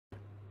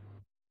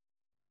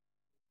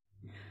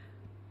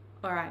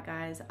All right,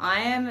 guys,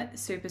 I am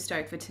super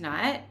stoked for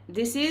tonight.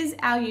 This is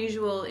our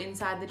usual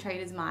Inside the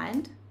Trader's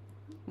Mind,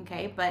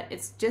 okay? But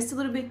it's just a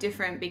little bit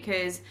different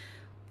because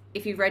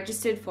if you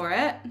registered for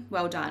it,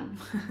 well done.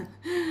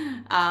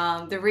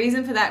 The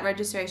reason for that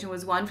registration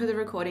was one, for the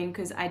recording,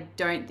 because I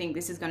don't think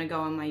this is going to go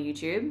on my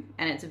YouTube,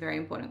 and it's a very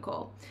important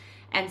call.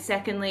 And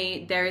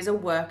secondly, there is a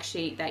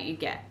worksheet that you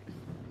get.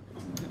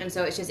 And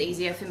so it's just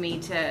easier for me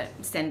to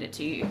send it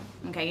to you,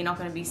 okay? You're not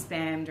going to be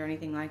spammed or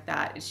anything like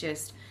that. It's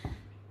just...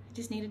 I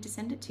just needed to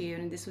send it to you,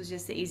 and this was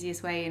just the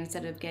easiest way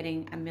instead of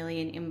getting a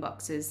million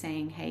inboxes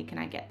saying, hey, can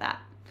I get that?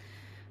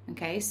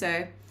 Okay,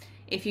 so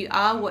if you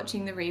are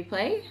watching the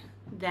replay,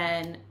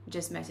 then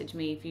just message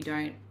me if you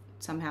don't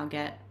somehow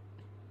get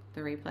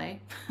the replay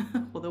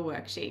or the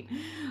worksheet.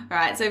 All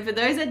right, so for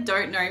those that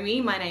don't know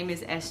me, my name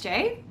is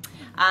SJ.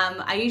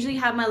 I usually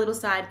have my little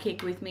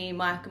sidekick with me,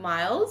 Mike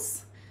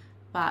Miles,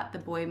 but the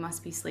boy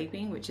must be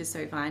sleeping, which is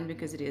so fine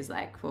because it is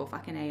like 4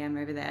 fucking a.m.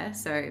 over there.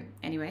 So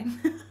anyway,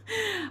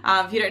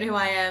 if you don't know who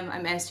I am,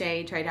 I'm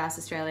SJ, Trade House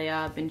Australia.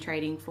 I've been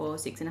trading for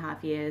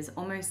 6.5 years,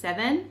 almost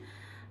 7.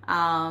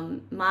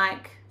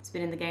 Mike has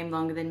been in the game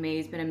longer than me.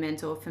 He's been a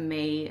mentor for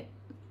me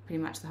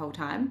pretty much the whole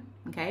time,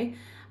 okay?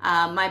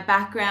 My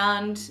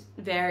background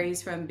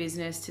varies from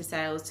business to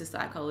sales to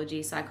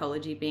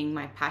psychology being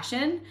my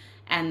passion.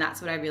 And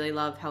that's what I really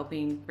love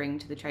helping bring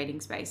to the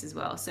trading space as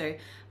well. So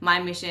my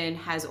mission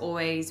has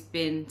always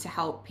been to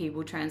help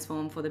people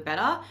transform for the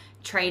better,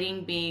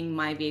 trading being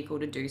my vehicle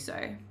to do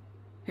so.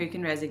 Who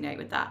can resonate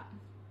with that?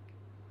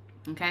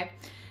 Okay.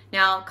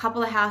 Now, a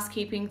couple of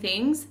housekeeping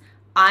things.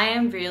 I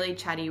am really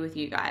chatty with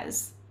you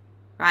guys,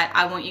 right?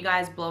 I want you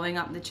guys blowing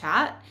up the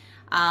chat.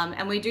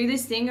 And we do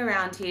this thing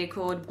around here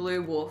called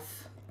Blue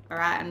Wolf. All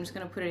right. I'm just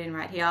going to put it in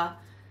right here.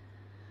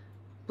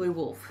 Blue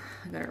Wolf.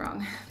 I got it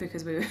wrong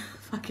because we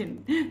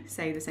fucking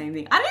say the same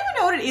thing. I don't even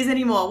know what it is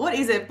anymore. What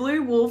is it?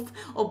 Blue Wolf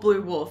or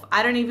Blue Wolf?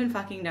 I don't even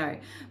fucking know.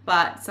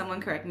 But someone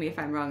correct me if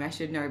I'm wrong. I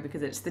should know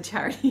because it's the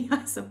charity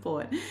I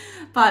support.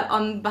 But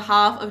on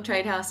behalf of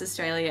Trade House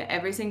Australia,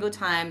 every single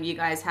time you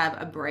guys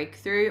have a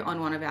breakthrough on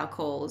one of our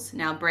calls.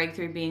 Now,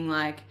 breakthrough being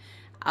like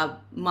a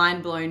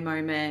mind blown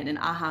moment, an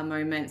aha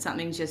moment,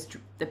 something's just,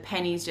 the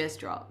penny's just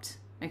dropped.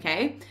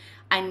 Okay?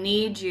 I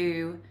need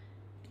you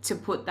to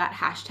put that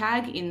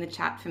hashtag in the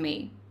chat for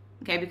me,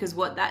 okay? Because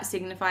what that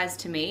signifies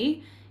to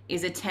me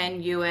is a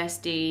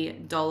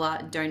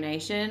 $10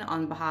 donation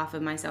on behalf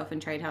of myself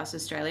and Trade House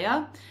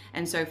Australia.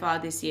 And so far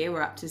this year,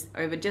 we're up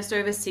to just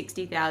over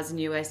 60,000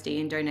 USD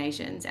in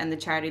donations. And the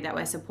charity that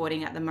we're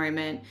supporting at the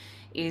moment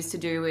is to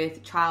do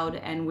with child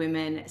and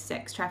women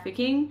sex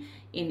trafficking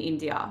in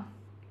India.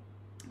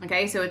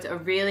 Okay, so it's a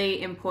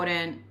really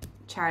important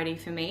charity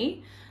for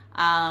me.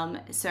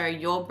 So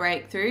your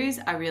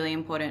breakthroughs are really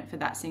important for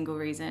that single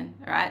reason.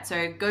 All right.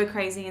 So go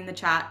crazy in the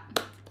chat.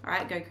 All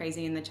right. Go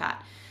crazy in the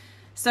chat.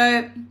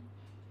 So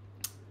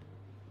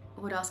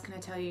what else can I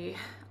tell you?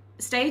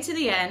 Stay to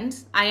the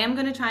end. I am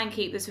going to try and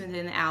keep this within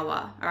an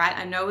hour. All right.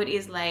 I know it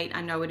is late.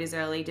 I know it is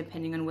early,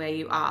 depending on where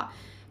you are.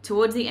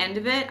 Towards the end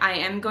of it, I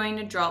am going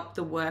to drop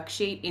the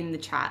worksheet in the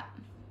chat.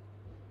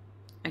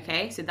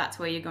 Okay. So that's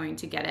where you're going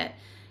to get it.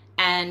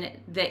 And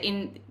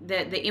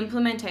the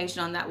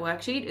implementation on that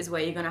worksheet is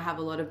where you're going to have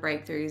a lot of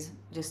breakthroughs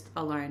just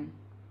alone.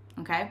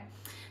 Okay.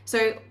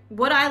 So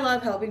what I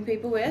love helping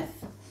people with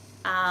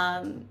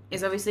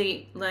is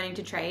obviously learning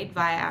to trade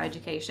via our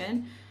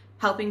education,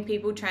 helping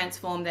people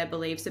transform their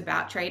beliefs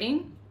about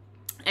trading,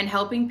 and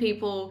helping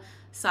people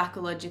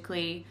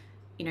psychologically,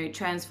 you know,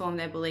 transform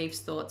their beliefs,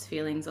 thoughts,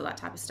 feelings, all that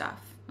type of stuff.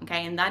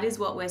 Okay. And that is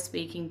what we're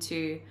speaking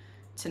to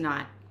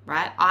tonight,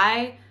 right?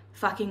 I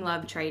fucking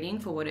love trading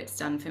for what it's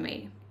done for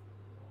me.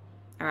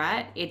 All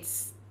right.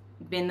 It's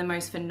been the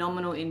most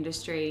phenomenal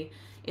industry.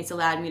 It's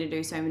allowed me to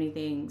do so many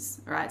things.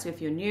 All right. So if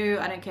you're new,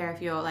 I don't care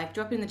if you're like,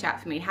 drop in the chat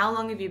for me. How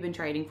long have you been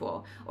trading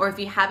for? Or if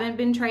you haven't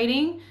been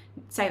trading,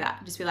 say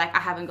that. Just be like,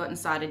 I haven't gotten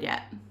started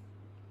yet.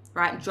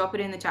 Right. Drop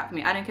it in the chat for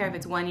me. I don't care if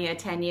it's 1 year,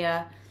 10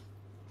 year,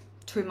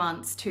 2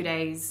 months, 2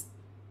 days,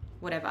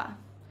 whatever.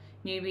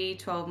 Newbie,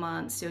 12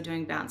 months, still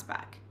doing bounce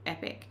back.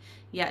 Epic.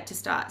 Yet to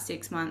start,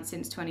 6 months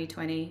since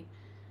 2020.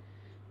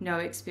 No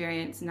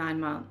experience,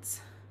 9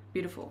 months.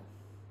 Beautiful.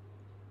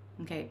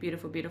 Okay,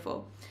 beautiful,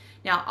 beautiful.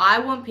 Now, I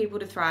want people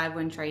to thrive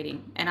when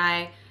trading, and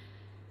I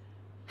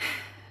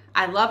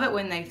love it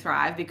when they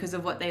thrive because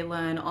of what they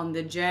learn on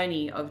the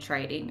journey of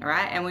trading, all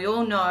right? And we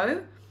all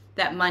know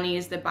that money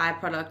is the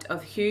byproduct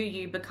of who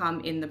you become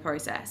in the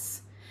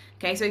process.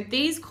 Okay, so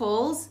these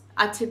calls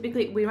are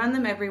typically, we run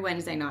them every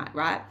Wednesday night,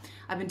 right?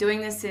 I've been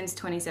doing this since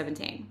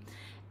 2017.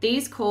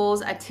 These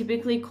calls are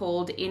typically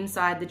called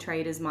Inside the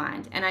Trader's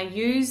Mind, and I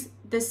use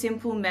the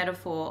simple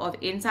metaphor of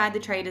inside the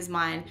trader's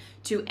mind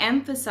to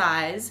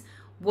emphasize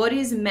what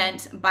is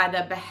meant by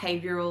the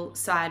behavioral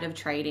side of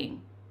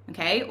trading,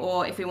 okay?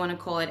 Or if we want to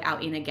call it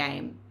our inner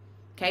game,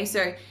 okay?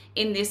 So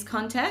in this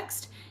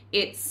context,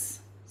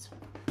 it's,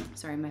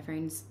 sorry, my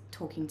phone's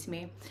talking to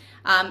me.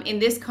 In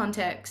this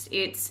context,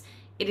 it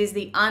is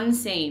the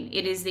unseen,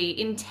 it is the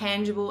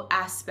intangible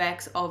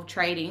aspects of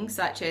trading,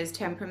 such as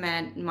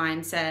temperament,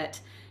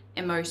 mindset,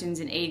 emotions,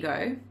 and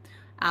ego,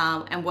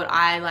 and what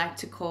I like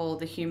to call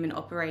the human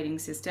operating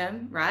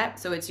system, right?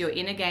 So it's your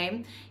inner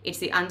game. It's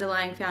the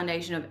underlying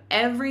foundation of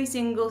every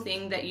single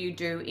thing that you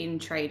do in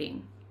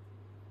trading.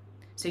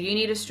 So you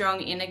need a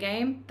strong inner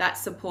game that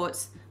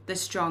supports the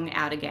strong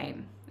outer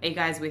game. Are you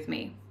guys with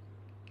me?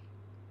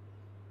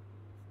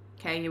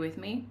 Okay, you with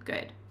me?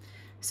 Good.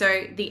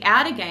 So the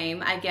outer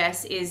game, I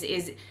guess,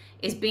 is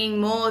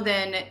being more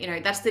than, you know,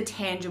 that's the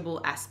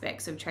tangible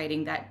aspects of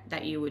trading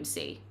that you would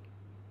see.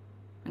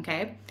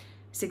 Okay?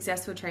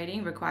 Successful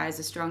trading requires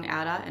a strong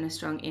outer and a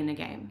strong inner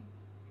game.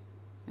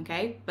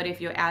 Okay? But if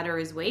your outer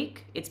is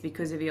weak, it's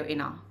because of your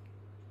inner.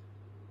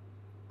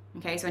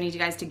 Okay? So I need you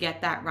guys to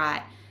get that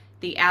right.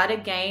 The outer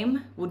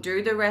game will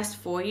do the rest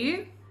for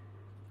you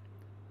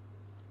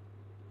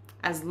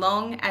as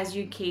long as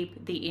you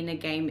keep the inner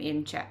game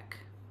in check.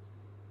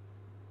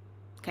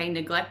 Okay?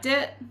 Neglect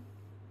it,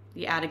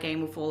 the outer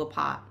game will fall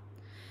apart.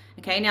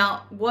 Okay?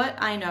 Now, what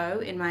I know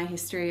in my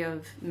history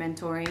of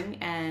mentoring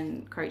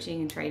and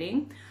coaching and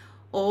trading,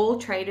 all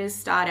traders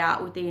start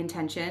out with the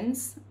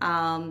intentions,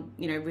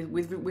 you know,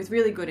 with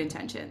really good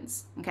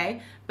intentions,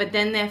 okay? But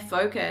then their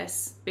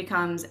focus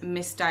becomes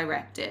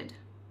misdirected,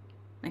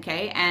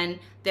 okay? And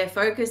their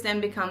focus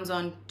then becomes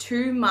on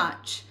too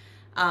much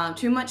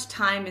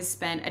time is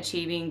spent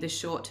achieving the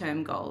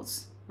short-term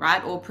goals,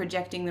 right? Or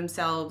projecting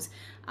themselves,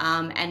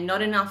 and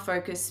not enough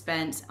focus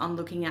spent on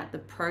looking at the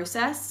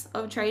process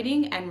of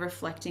trading and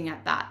reflecting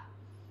at that.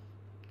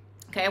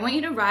 Okay, I want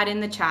you to write in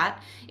the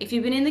chat. If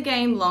you've been in the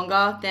game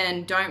longer,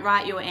 then don't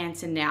write your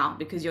answer now,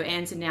 because your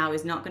answer now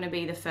is not going to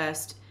be the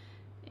first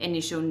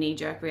initial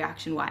knee-jerk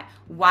reaction. Why?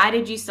 Why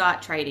did you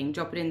start trading?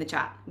 Drop it in the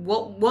chat.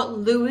 What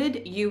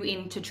lured you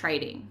into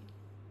trading?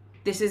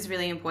 This is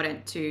really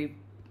important to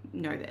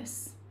know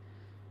this.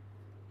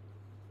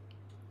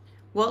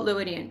 What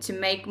lured you in? To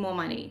make more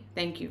money.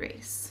 Thank you,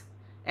 Reese.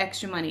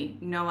 Extra money.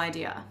 No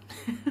idea.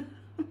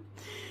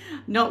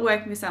 Not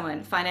working with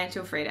someone.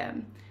 Financial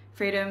freedom.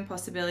 Freedom,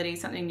 possibility,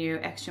 something new,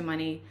 extra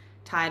money,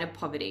 tired of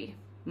poverty,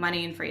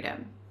 money and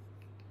freedom.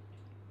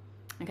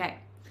 Okay.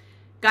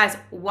 Guys,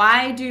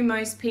 why do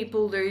most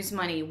people lose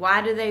money?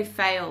 Why do they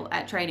fail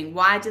at trading?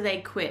 Why do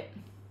they quit?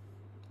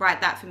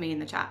 Write that for me in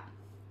the chat.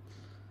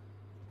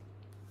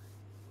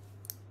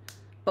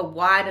 But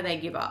why do they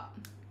give up?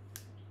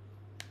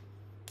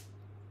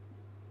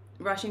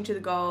 Rushing to the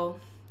goal,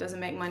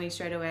 doesn't make money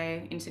straight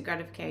away, instant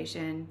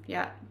gratification,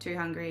 yeah, too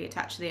hungry,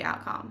 attached to the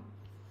outcome.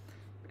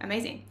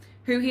 Amazing.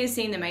 Who here's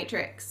seen The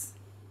Matrix?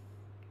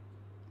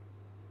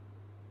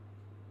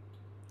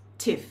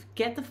 Tiff,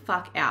 get the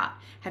fuck out.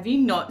 Have you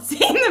not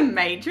seen The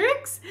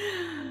Matrix?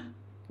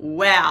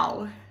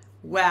 Wow.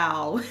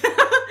 Wow.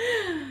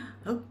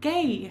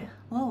 Okay.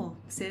 Oh,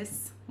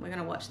 sis, we're going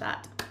to watch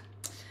that.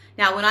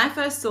 Now, when I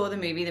first saw the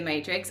movie The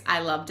Matrix,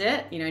 I loved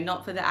it, you know,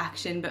 not for the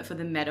action, but for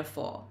the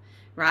metaphor,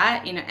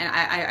 right? You know, and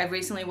I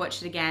recently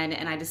watched it again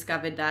and I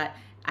discovered that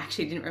I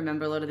actually didn't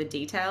remember a lot of the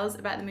details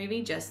about the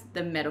movie, just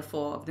the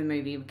metaphor of the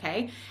movie,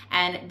 okay?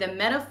 And the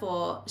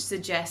metaphor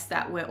suggests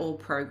that we're all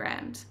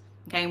programmed,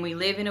 okay? And we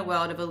live in a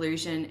world of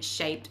illusion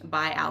shaped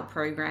by our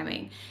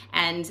programming.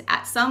 And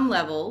at some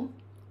level,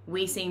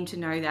 we seem to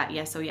know that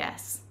yes or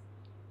yes,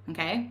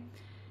 okay?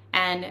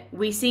 And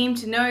we seem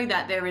to know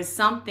that there is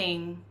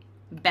something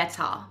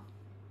better,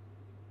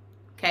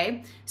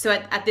 okay? So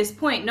at this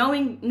point,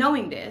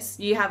 knowing this,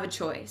 you have a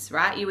choice,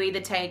 right? You either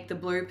take the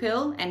blue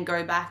pill and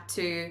go back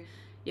to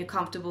your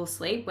comfortable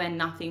sleep where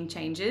nothing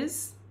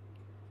changes,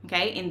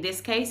 okay? In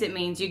this case, it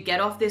means you get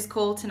off this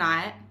call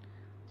tonight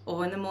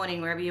or in the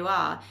morning, wherever you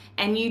are,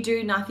 and you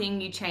do nothing,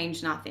 you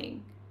change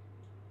nothing,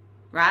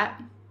 right?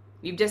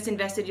 You've just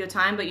invested your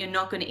time, but you're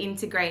not going to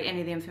integrate any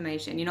of the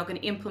information. You're not going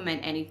to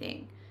implement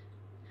anything.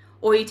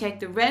 Or you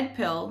take the red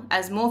pill,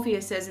 as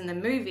Morpheus says in the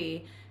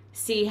movie,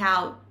 see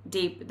how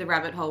deep the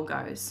rabbit hole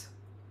goes,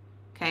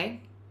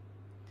 okay?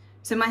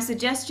 So my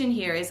suggestion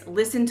here is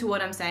listen to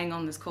what I'm saying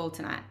on this call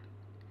tonight.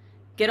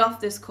 Get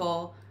off this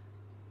call,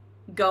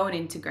 go and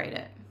integrate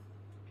it.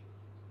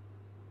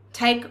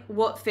 Take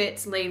what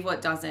fits, leave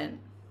what doesn't.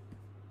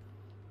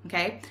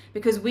 Okay?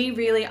 Because we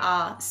really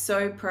are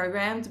so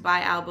programmed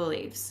by our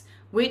beliefs,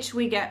 which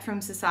we get from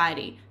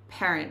society,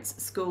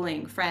 parents,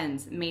 schooling,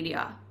 friends,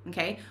 media.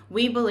 Okay?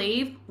 We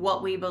believe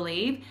what we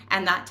believe,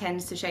 and that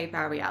tends to shape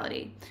our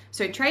reality.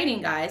 So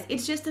trading, guys,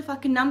 it's just a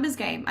fucking numbers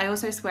game. I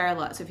also swear a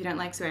lot, so if you don't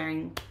like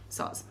swearing,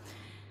 soz.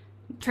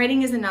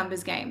 Trading is a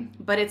numbers game,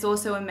 but it's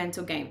also a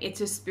mental game. It's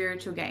a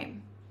spiritual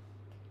game,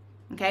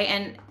 okay?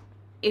 And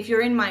if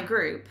you're in my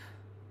group,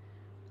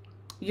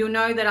 you'll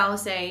know that I'll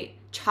say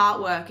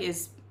chart work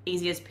is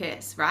easy as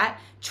piss, right?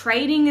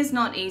 Trading is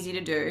not easy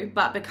to do,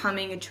 but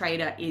becoming a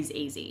trader is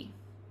easy,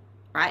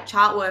 right?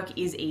 Chart work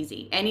is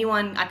easy.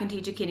 Anyone, I can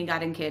teach a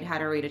kindergarten kid how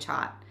to read a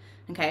chart,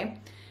 okay?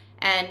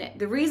 And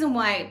the reason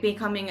why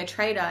becoming a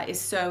trader is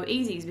so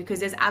easy is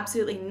because there's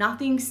absolutely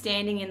nothing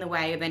standing in the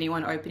way of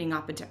anyone opening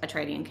up a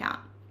trading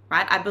account,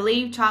 right? I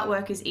believe chart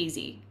work is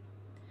easy,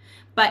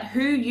 but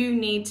who you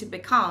need to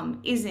become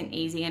isn't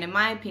easy. And in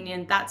my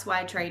opinion, that's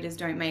why traders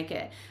don't make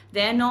it.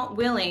 They're not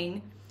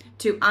willing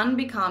to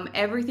unbecome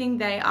everything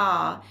they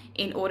are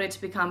in order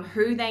to become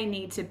who they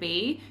need to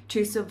be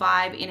to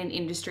survive in an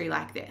industry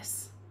like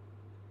this.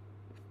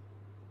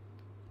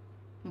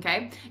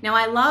 Okay? Now,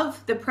 I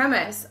love the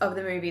premise of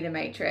the movie The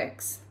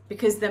Matrix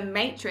because the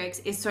Matrix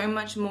is so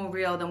much more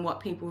real than what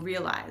people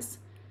realize.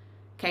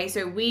 Okay?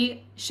 So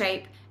we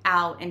shape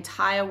our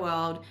entire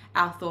world,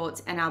 our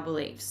thoughts, and our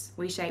beliefs.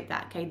 We shape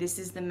that, okay? This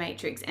is the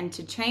Matrix. And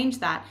to change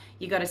that,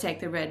 you got to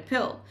take the red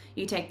pill.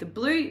 You take the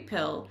blue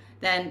pill,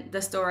 then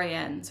the story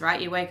ends,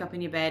 right? You wake up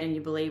in your bed and you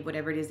believe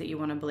whatever it is that you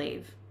want to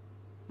believe,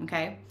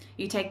 okay?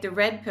 You take the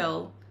red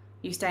pill,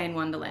 you stay in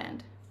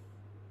Wonderland.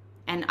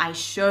 And I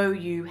show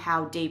you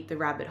how deep the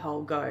rabbit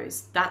hole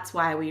goes. That's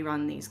why we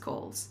run these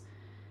calls,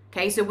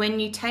 okay? So when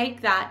you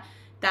take that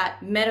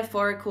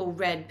metaphorical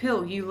red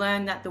pill, you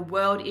learn that the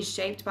world is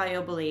shaped by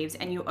your beliefs,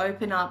 and you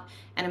open up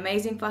an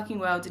amazing fucking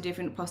world to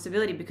different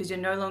possibility because you're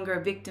no longer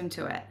a victim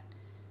to it.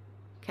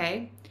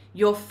 Okay?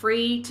 You're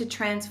free to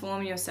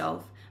transform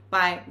yourself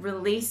by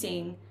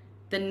releasing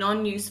the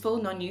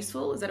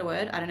non-useful, is that a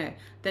word? I don't know.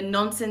 The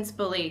nonsense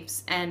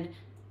beliefs and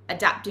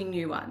adapting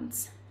new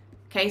ones.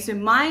 Okay, so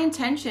my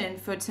intention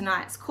for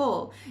tonight's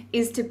call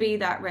is to be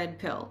that red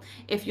pill.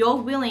 If you're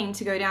willing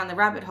to go down the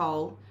rabbit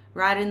hole,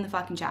 write it in the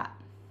fucking chat.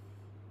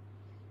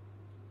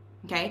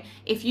 Okay,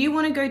 if you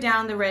want to go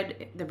down the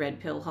red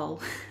pill hole,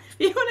 if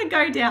you want to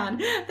go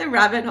down the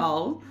rabbit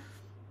hole,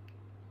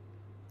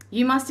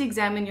 you must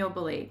examine your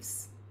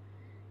beliefs.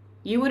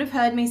 You would have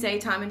heard me say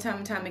time and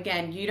time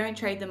again, you don't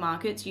trade the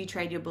markets, you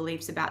trade your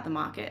beliefs about the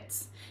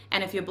markets.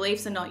 And if your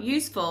beliefs are not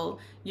useful,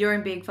 you're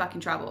in big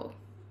fucking trouble.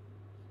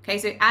 Okay,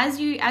 so as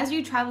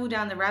you travel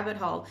down the rabbit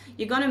hole,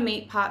 you're going to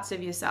meet parts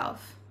of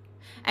yourself.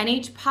 And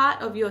each part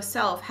of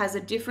yourself has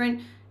a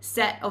different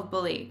set of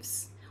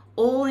beliefs,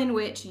 all in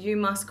which you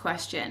must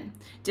question.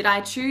 Did I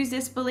choose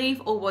this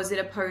belief, or was it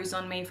imposed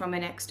on me from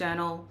an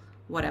external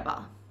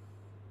whatever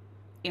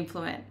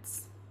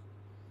influence?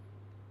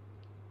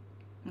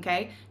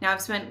 Okay, now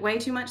I've spent way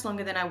too much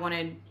longer than I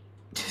wanted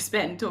to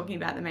spend talking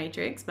about the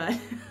Matrix, but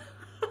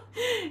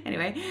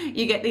anyway,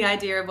 you get the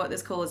idea of what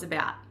this call is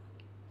about.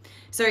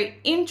 So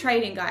in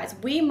trading, guys,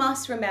 we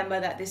must remember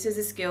that this is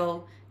a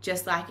skill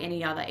just like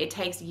any other. It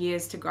takes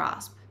years to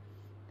grasp.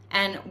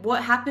 And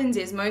what happens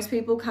is most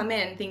people come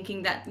in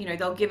thinking that,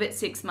 they'll give it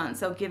 6 months,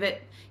 they'll give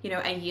it,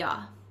 a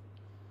year,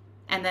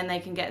 and then they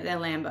can get their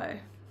Lambo,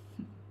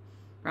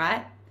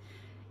 right?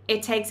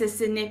 It takes a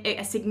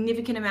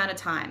significant amount of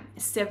time,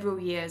 several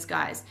years,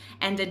 guys,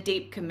 and a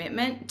deep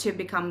commitment to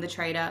become the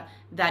trader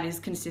that is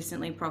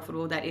consistently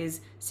profitable, that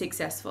is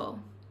successful,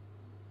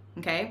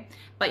 okay?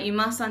 But you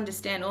must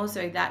understand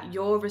also that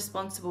you're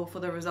responsible for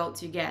the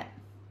results you get.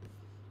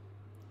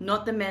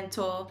 Not the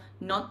mentor,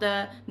 not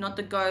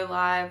the go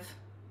live,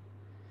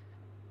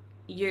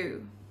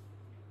 you.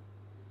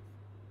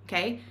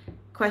 Okay,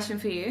 question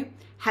for you.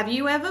 Have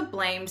you ever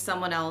blamed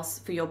someone else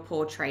for your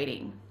poor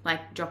trading?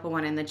 Like, drop a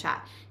 1 in the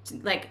chat.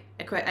 Like,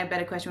 a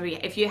better question would be,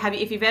 if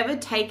you've ever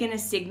taken a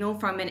signal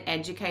from an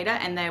educator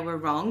and they were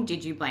wrong,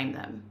 did you blame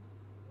them?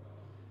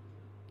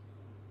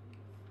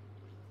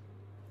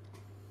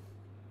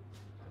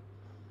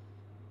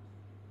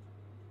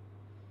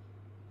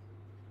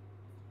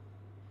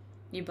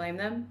 You blame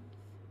them?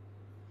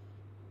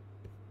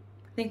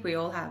 I think we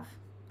all have.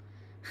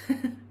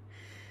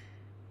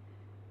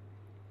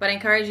 But I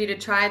encourage you to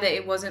try that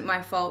it wasn't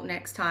my fault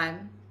next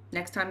time.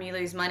 Next time you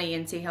lose money,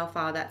 and see how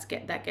far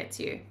that gets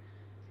you.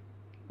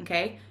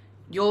 Okay?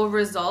 Your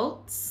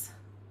results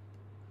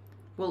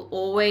will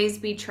always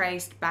be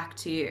traced back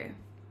to you.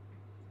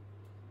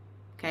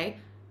 Okay?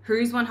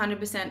 Who's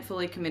 100%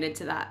 fully committed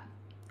to that?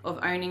 Of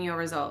owning your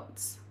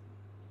results?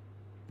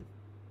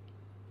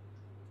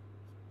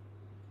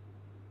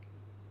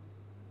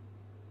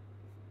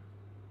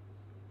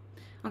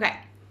 Okay,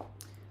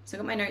 so I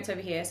got my notes over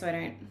here so I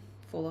don't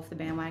fall off the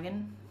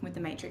bandwagon with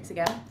the Matrix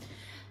again.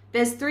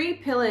 There's 3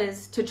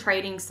 pillars to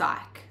trading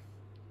psych.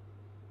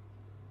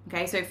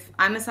 Okay, so if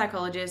I'm a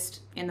psychologist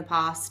in the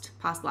past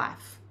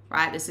life,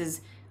 right? This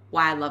is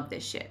why I love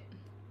this shit.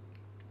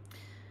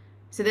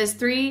 So there's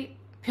 3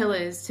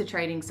 pillars to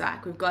trading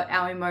psych. We've got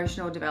our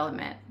emotional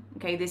development.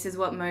 Okay, this is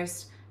what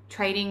most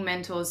trading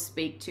mentors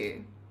speak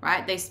to,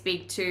 right? They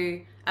speak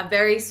to a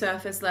very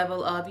surface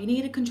level of, you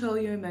need to control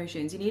your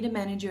emotions, you need to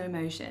manage your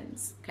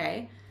emotions,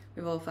 okay?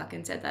 We've all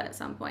fucking said that at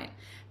some point.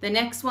 The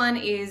next one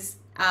is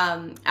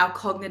our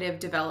cognitive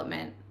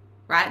development,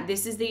 right?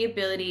 This is the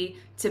ability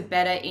to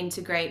better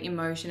integrate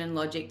emotion and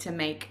logic to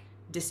make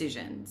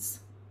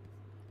decisions,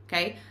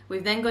 okay?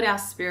 We've then got our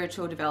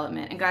spiritual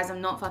development. And guys,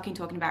 I'm not fucking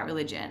talking about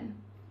religion,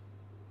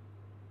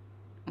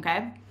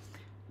 okay?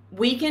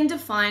 We can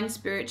define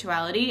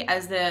spirituality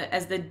as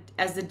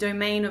the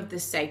domain of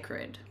the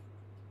sacred.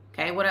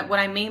 Okay, what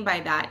I mean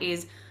by that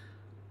is,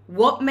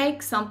 what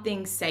makes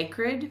something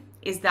sacred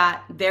is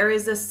that there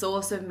is a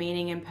source of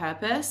meaning and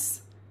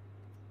purpose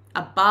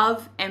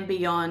above and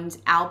beyond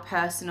our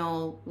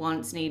personal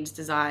wants, needs,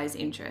 desires,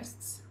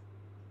 interests.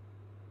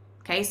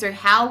 Okay, so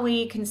how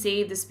we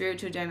conceive the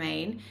spiritual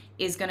domain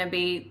is going to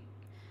be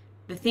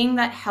the thing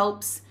that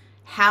helps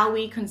how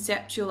we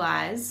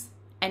conceptualize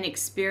and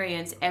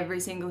experience every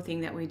single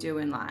thing that we do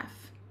in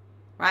life,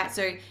 right?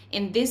 So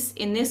in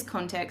this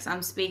context,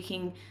 I'm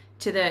speaking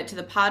to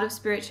the part of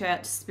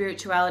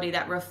spirituality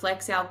that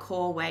reflects our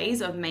core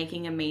ways of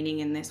making a meaning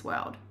in this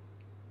world,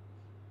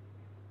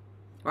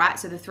 right?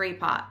 So the 3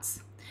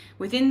 parts.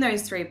 Within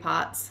those 3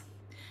 parts,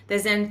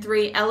 there's then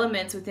 3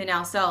 elements within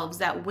ourselves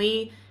that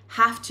we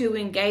have to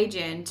engage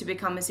in to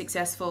become a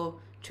successful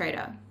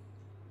trader,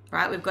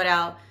 right? We've got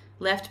our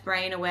left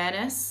brain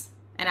awareness,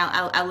 and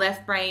our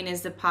left brain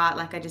is the part,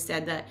 like I just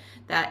said,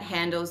 that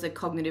handles the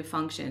cognitive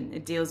function.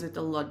 It deals with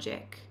the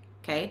logic,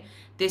 okay?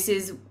 This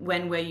is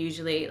when we're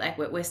usually, like,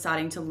 we're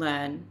starting to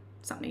learn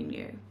something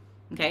new,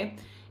 okay?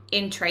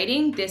 In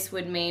trading, this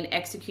would mean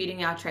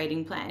executing our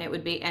trading plan. It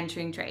would be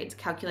entering trades,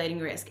 calculating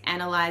risk,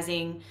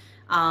 analyzing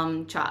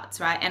charts,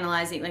 right?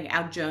 Analyzing, like,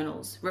 our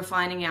journals,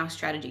 refining our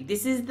strategy.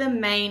 This is the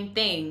main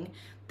thing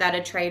that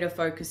a trader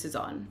focuses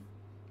on,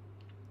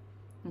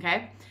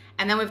 okay?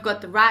 And then we've got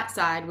the right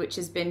side, which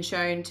has been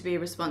shown to be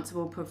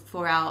responsible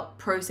for our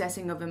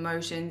processing of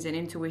emotions and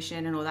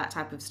intuition and all that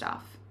type of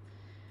stuff,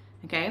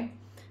 okay?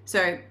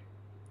 So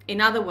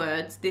in other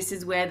words, this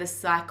is where the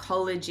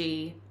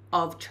psychology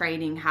of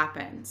trading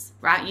happens,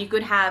 right? You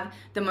could have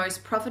the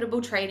most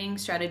profitable trading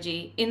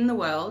strategy in the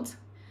world,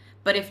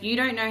 but if you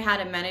don't know how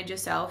to manage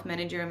yourself,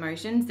 manage your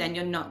emotions, then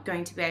you're not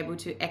going to be able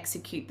to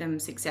execute them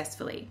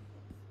successfully,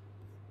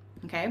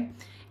 okay?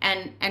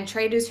 And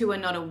traders who are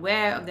not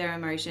aware of their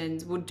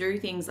emotions will do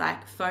things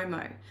like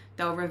FOMO.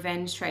 They'll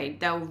revenge trade.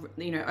 They'll,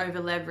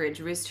 over leverage,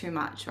 risk too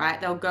much, right?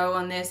 They'll go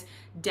on this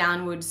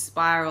downward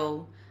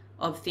spiral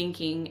of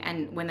thinking,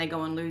 and when they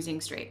go on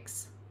losing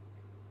streaks,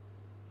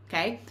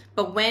 okay?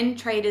 But when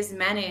traders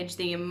manage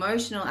the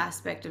emotional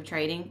aspect of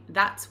trading,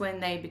 that's when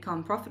they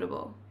become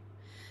profitable.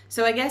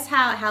 So I guess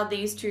how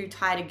these two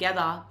tie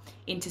together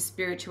into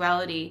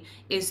spirituality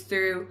is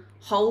through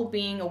whole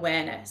being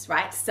awareness,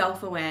 right?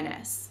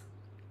 Self-awareness.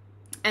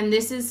 And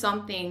this is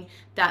something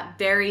that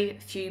very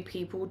few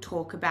people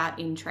talk about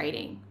in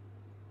trading.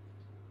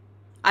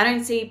 I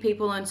don't see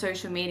people on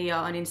social media,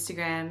 on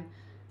Instagram,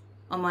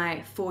 on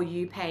my For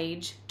You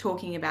page,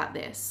 talking about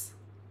this.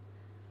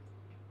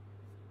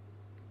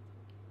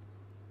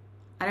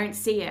 I don't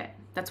see it.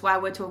 That's why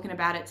we're talking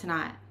about it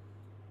tonight,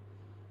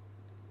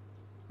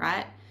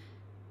 right?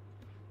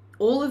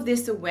 All of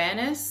this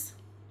awareness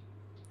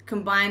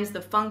combines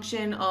the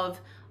function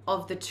of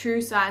the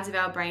 2 sides of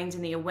our brains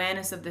and the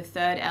awareness of the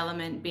 3rd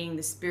element being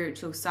the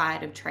spiritual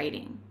side of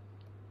trading.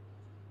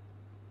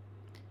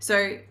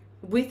 So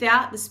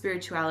without the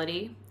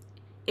spirituality,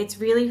 it's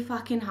really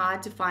fucking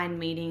hard to find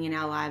meaning in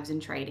our lives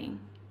in trading.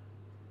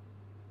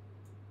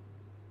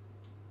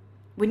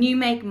 When you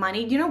make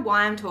money, you know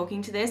why I'm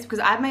talking to this? Because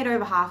I've made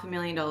over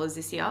 $500,000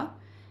 this year,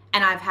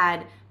 and I've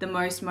had the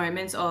most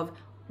moments of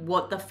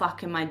what the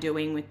fuck am I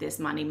doing with this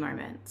money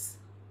moments.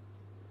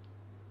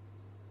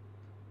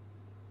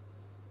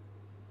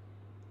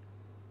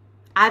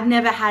 I've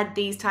never had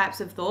these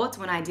types of thoughts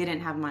when I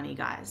didn't have money,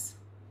 guys.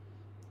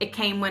 It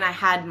came when I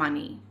had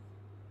money.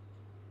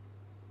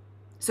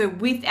 So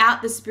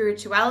without the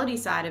spirituality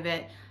side of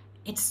it,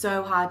 it's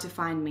so hard to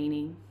find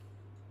meaning,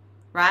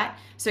 right?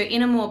 So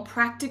in a more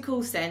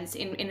practical sense,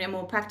 in a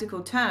more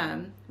practical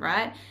term,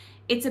 right?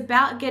 It's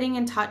about getting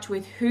in touch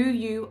with who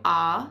you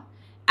are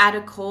at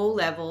a core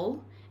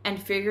level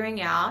and figuring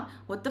out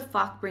what the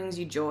fuck brings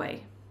you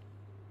joy.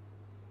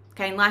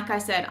 Okay, and like I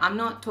said, I'm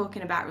not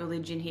talking about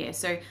religion here.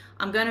 So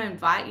I'm going to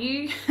invite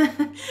you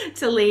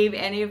to leave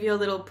any of your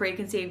little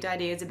preconceived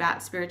ideas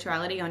about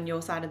spirituality on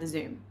your side of the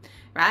Zoom,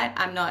 right?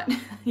 I'm not,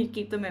 you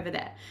keep them over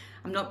there.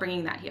 I'm not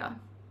bringing that here.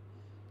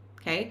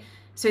 Okay,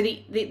 so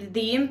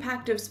the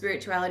impact of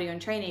spirituality on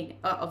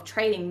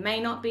trading may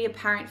not be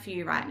apparent for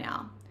you right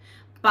now,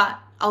 but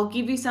I'll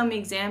give you some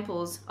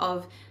examples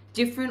of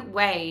different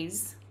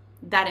ways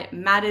that it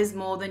matters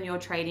more than your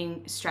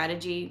trading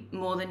strategy,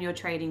 more than your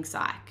trading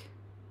psych.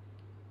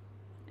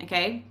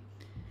 Okay,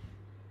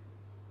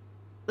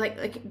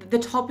 like the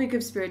topic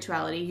of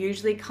spirituality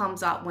usually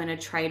comes up when a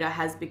trader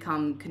has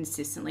become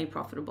consistently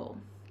profitable.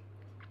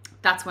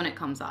 That's when it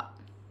comes up,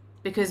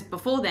 because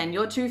before then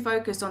you're too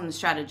focused on the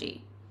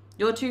strategy.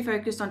 You're too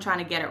focused on trying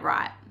to get it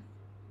right.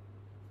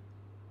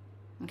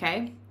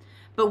 Okay,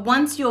 but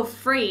once you're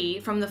free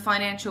from the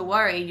financial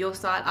worry, you'll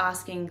start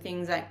asking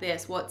things like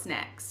this: what's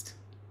next?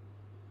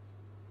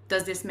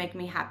 Does this make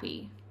me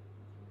happy?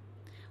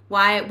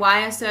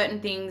 Why are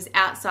certain things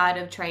outside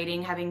of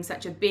trading having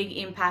such a big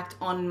impact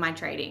on my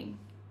trading?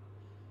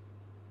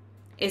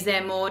 Is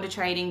there more to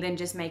trading than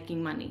just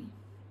making money?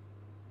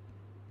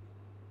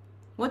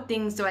 What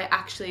things do I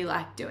actually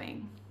like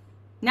doing?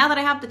 Now that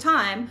I have the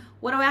time,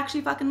 what do I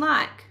actually fucking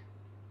like?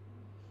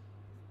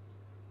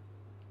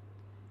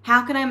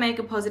 How can I make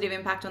a positive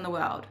impact on the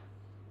world?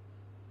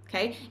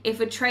 Okay,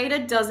 if a trader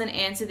doesn't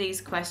answer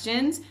these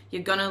questions,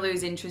 you're gonna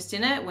lose interest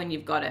in it when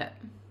you've got it.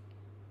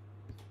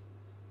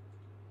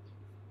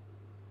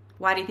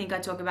 Why do you think I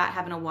talk about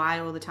having a why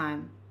all the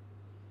time?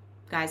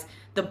 Guys,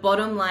 the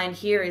bottom line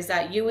here is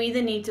that you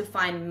either need to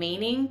find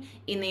meaning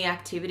in the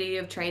activity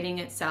of trading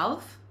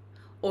itself,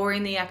 or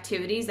in the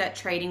activities that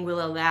trading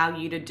will allow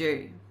you to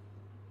do.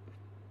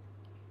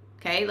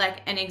 Okay,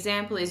 like an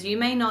example is you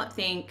may not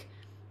think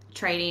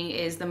trading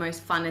is the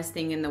most funnest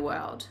thing in the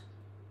world,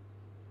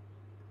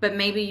 but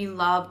maybe you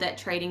love that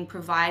trading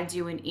provides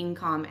you an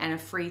income and a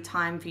free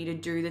time for you to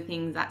do the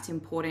things that's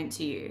important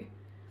to you.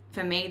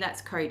 For me,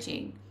 that's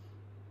coaching.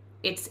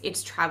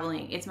 It's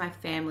traveling. It's my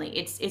family.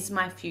 It's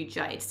my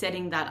future. It's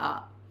setting that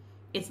up.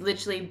 It's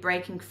literally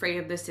breaking free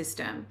of the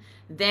system.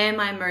 They're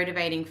my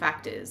motivating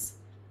factors.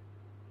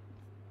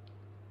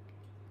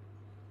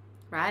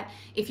 Right?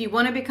 If you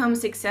want to become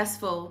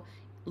successful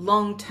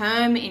long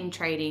term in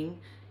trading,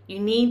 you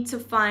need to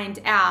find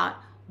out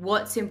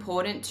what's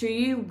important to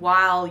you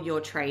while you're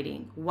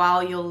trading,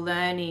 while you're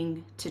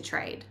learning to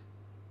trade.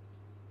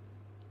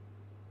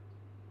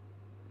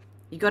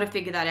 You got to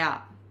figure that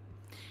out.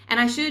 And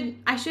I should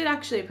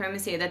actually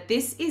premise here that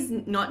this is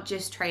not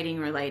just trading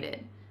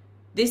related.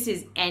 This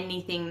is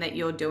anything that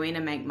you're doing to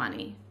make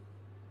money.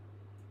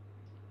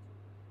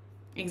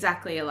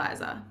 Exactly,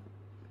 Eliza.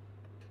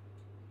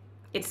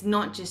 It's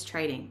not just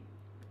trading.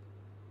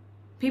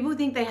 People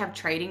think they have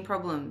trading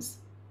problems.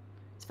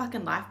 It's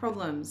fucking life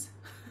problems.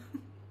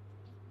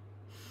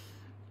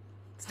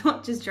 It's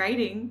not just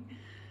trading,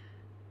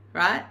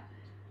 right?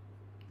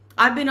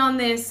 I've been on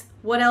this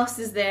what else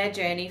is there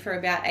journey for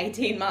about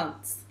 18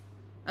 months.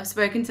 I've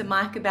spoken to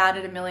Mike about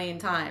it 1,000,000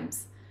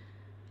 times.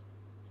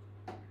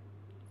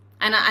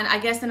 And I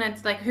guess then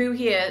it's like, who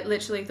here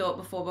literally thought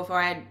before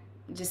I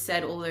just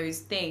said all those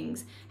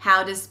things,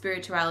 how does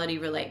spirituality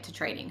relate to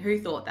trading? Who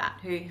thought that?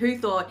 Who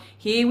thought,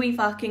 here we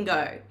fucking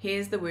go.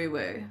 Here's the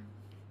woo-woo.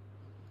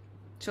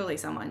 Surely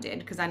someone did,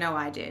 because I know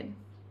I did.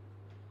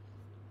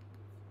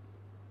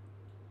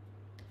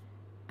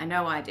 I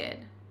know I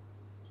did.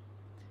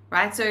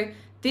 Right? So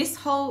this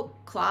whole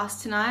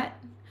class tonight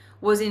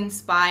was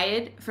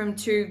inspired from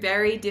 2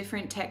 very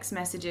different text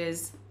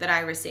messages that I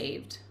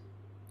received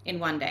in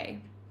one day.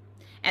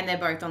 And they're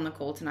both on the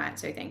call tonight,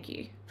 so thank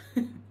you.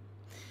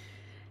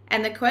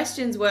 And the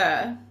questions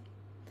were,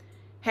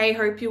 hey,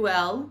 hope you're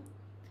well.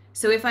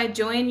 So if I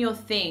join your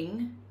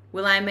thing,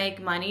 will I make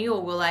money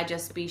or will I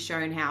just be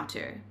shown how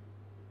to?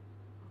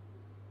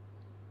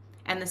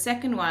 And the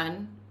second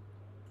one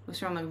was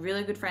from a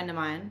really good friend of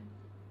mine.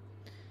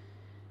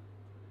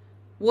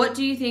 What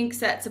do you think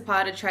sets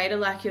apart a trader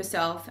like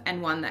yourself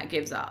and one that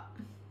gives up?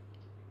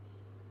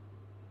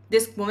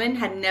 This woman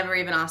had never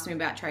even asked me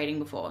about trading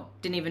before.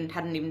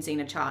 Hadn't even seen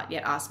a chart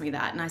yet asked me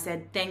that. And I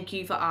said, thank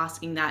you for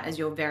asking that as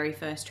your very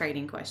first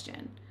trading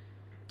question.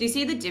 Do you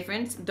see the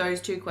difference? Those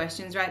 2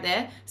 questions right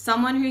there.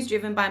 Someone who's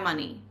driven by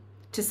money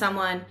to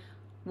someone,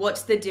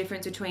 what's the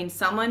difference between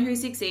someone who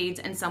succeeds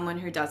and someone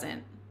who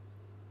doesn't?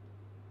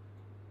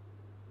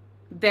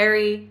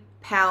 Very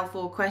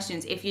powerful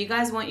questions. If you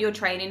guys want your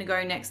trading to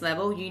go next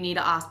level, you need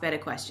to ask better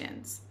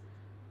questions.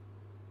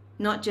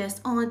 Not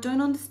just, oh, I don't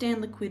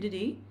understand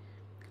liquidity.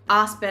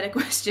 Ask better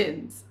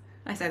questions.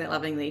 I say that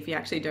lovingly. If you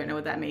actually don't know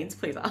what that means,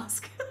 please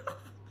ask.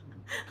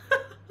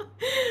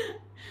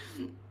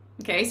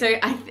 Okay, so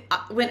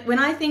when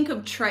I think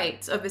of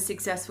traits of a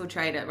successful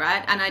trader,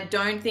 right? And I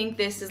don't think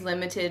this is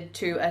limited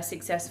to a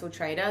successful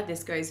trader.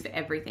 This goes for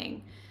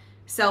everything.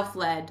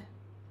 Self-led,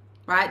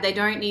 right? They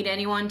don't need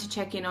anyone to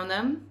check in on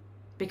them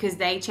because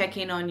they check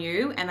in on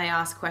you and they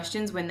ask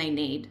questions when they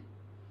need.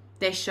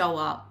 They show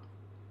up,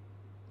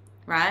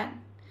 right?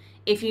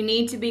 If you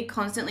need to be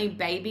constantly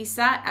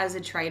babysat as a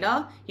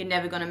trader, you're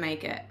never going to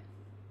make it.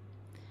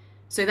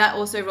 So that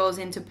also rolls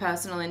into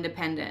personal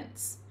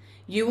independence.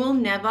 You will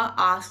never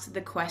ask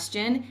the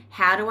question,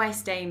 how do I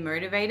stay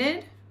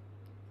motivated,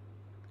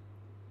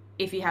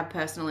 if you have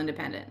personal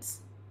independence.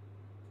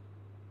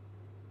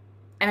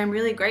 And I'm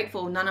really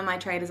grateful none of my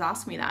traders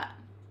ask me that.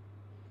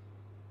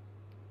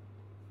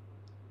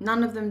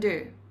 None of them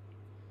do.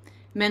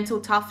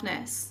 Mental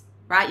toughness,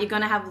 right? You're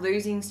going to have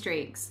losing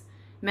streaks.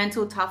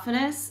 Mental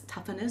toughness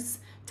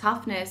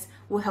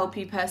will help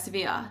you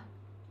persevere.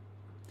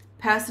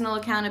 Personal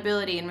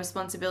accountability and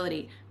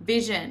responsibility.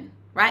 Vision,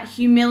 right?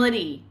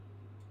 Humility,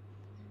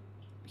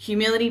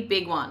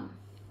 big one.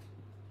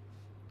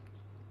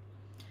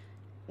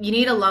 You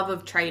need a love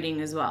of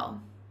trading as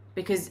well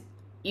because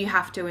you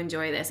have to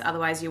enjoy this,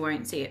 otherwise you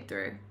won't see it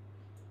through.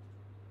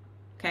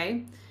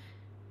 Okay?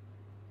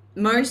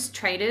 Most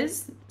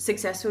traders,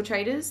 successful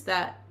traders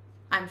that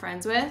I'm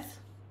friends with,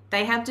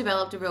 they have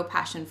developed a real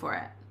passion for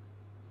it.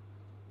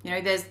 You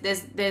know,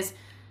 there's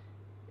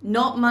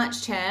not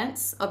much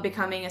chance of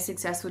becoming a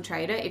successful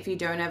trader if you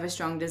don't have a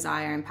strong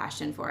desire and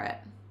passion for it.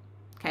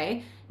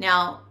 Okay?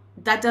 Now,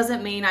 that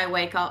doesn't mean I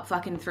wake up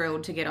fucking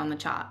thrilled to get on the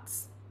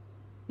charts.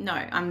 No,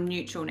 I'm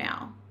neutral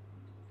now.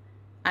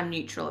 I'm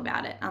neutral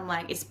about it. I'm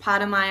like, it's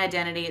part of my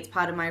identity. It's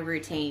part of my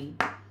routine.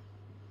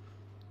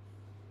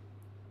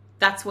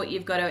 That's what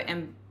you've got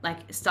to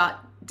start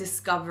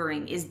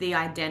discovering is the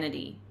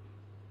identity.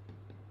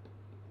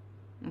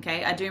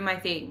 Okay, I do my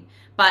thing.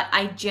 But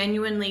I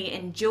genuinely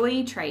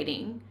enjoy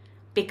trading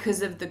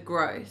because of the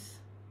growth.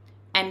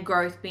 And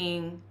growth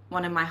being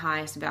one of my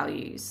highest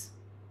values.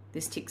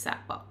 This ticks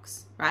that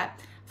box, right?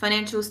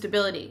 Financial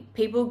stability.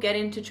 People get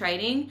into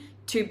trading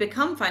to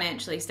become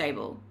financially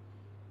stable.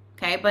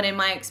 Okay, but in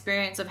my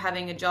experience of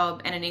having a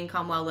job and an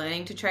income while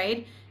learning to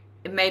trade,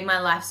 it made my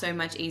life so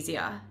much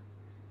easier.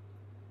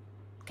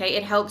 Okay,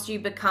 it helps you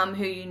become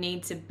who you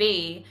need to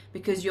be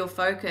because your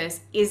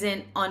focus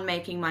isn't on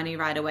making money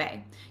right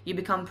away. You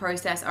become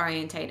process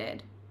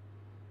orientated.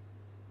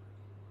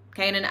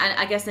 Okay, and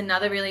I guess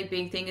another really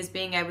big thing is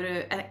being able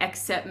to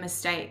accept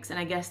mistakes, and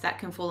I guess that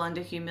can fall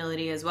under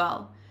humility as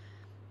well.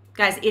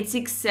 Guys, it's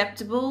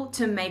acceptable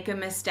to make a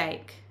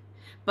mistake,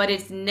 but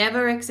it's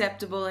never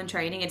acceptable in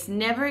trading. It's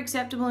never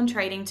acceptable in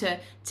trading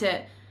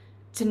to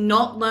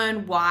not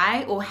learn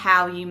why or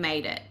how you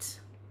made it.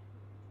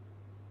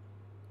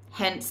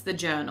 Hence the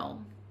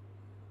journal.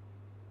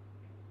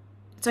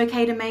 It's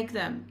okay to make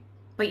them,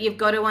 but you've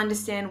got to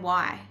understand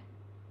why.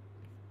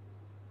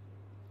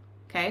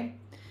 Okay?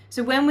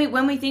 So when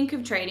we think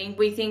of trading,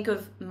 we think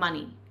of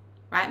money,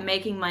 right?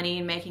 Making money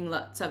and making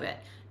lots of it.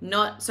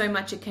 Not so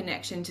much a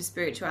connection to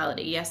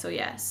spirituality, yes or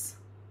yes.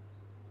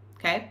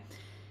 Okay?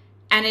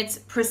 And it's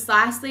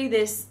precisely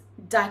this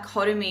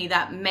dichotomy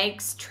that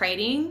makes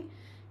trading,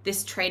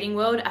 this trading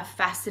world, a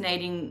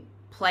fascinating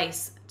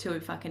place to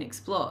fucking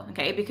explore,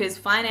 okay? Because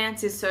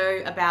finance is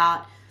so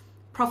about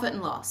profit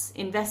and loss.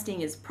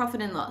 Investing is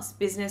profit and loss.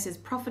 Business is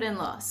profit and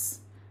loss,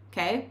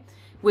 okay?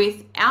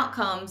 With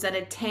outcomes that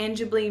are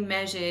tangibly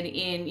measured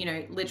in,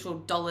 literal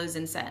dollars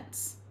and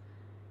cents.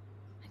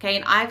 Okay,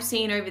 and I've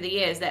seen over the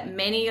years that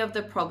many of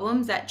the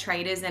problems that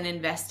traders and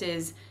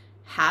investors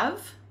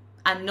have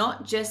are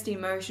not just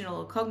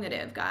emotional or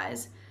cognitive,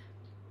 guys,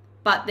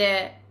 but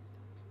they're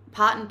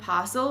part and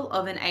parcel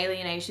of an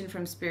alienation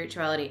from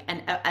spirituality,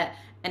 and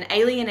an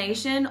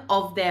alienation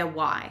of their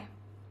why,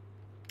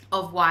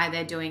 of why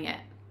they're doing it.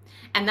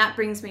 And that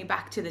brings me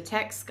back to the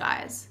text,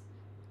 guys.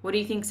 What do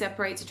you think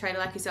separates a trader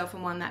like yourself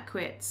from one that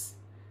quits?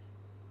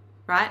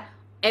 Right?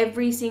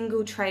 Every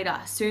single trader,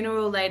 sooner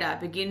or later,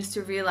 begins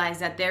to realize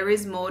that there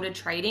is more to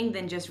trading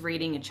than just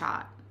reading a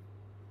chart.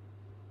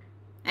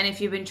 And if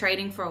you've been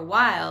trading for a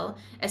while,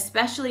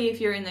 especially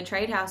if you're in the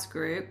Trade House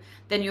group,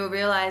 then you'll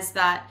realize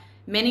that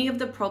many of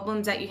the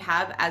problems that you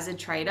have as a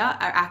trader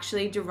are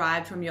actually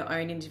derived from your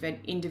own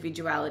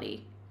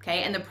individuality.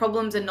 Okay? And the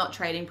problems are not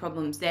trading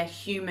problems, they're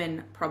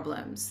human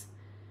problems.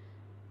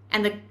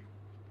 And the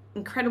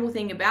incredible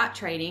thing about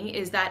trading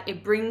is that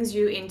it brings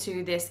you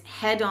into this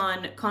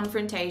head-on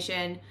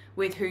confrontation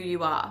with who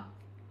you are,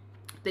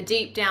 the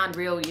deep down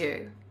real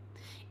you.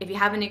 If you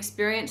haven't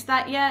experienced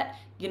that yet,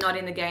 you're not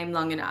in the game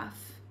long enough.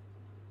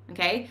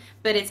 Okay?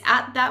 But it's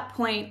at that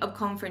point of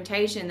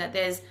confrontation that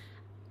there's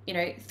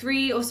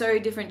 3 or so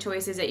different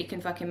choices that you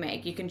can fucking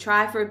make. You can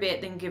try for a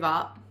bit, then give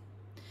up.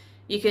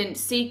 You can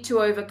seek to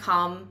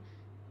overcome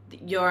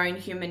your own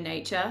human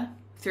nature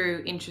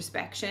through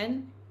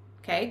introspection.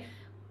 Okay?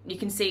 You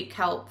can seek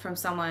help from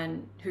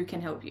someone who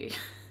can help you.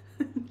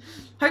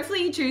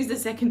 Hopefully you choose the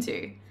second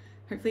two.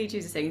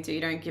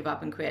 You don't give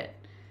up and quit.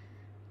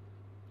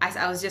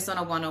 I was just on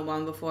a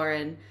one-on-one before,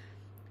 and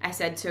I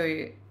said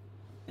to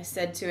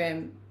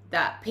him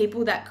that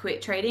people that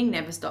quit trading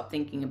never stop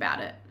thinking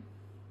about it.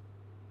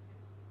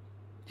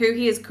 Who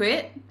here has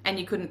quit and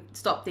you couldn't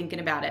stop thinking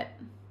about it?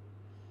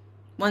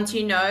 Once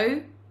you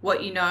know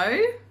what you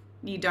know,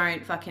 you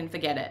don't fucking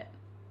forget it.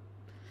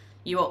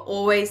 You are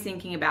always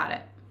thinking about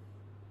it.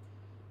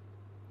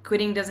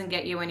 Quitting doesn't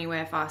get you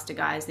anywhere faster,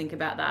 guys. Think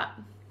about that.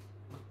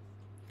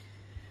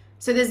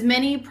 So there's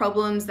many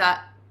problems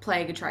that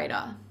plague a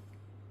trader.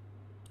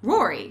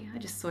 Rory, I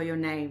just saw your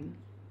name.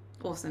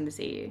 Awesome to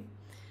see you.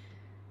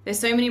 There's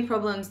so many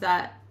problems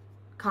that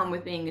come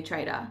with being a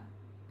trader.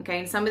 Okay,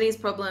 and some of these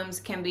problems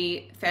can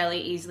be fairly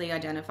easily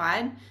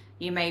identified.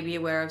 You may be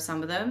aware of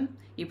some of them.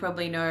 You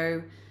probably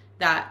know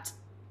that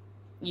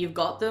you've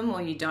got them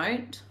or you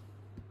don't.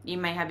 You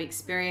may have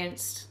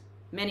experienced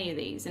many of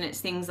these, and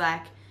it's things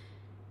like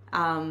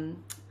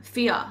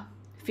fear,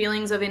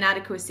 feelings of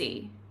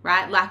inadequacy,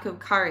 right? Lack of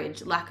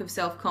courage, lack of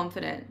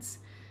self-confidence,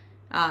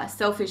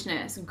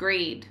 selfishness,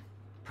 greed,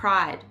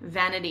 pride,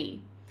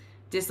 vanity,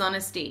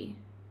 dishonesty,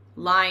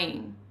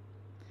 lying,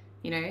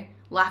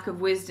 lack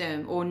of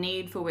wisdom or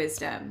need for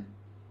wisdom.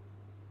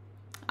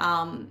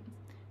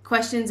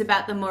 Questions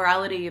about the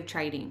morality of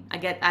trading. I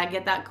get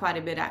that quite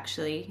a bit,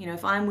 actually.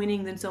 If I'm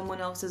winning, then someone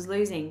else is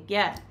losing.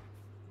 Yeah.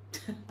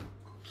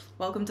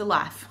 Welcome to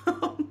life.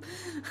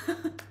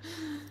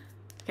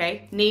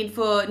 Okay,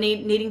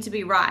 needing to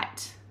be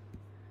right.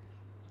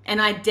 An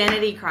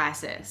identity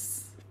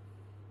crisis.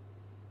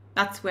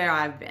 That's where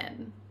I've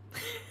been.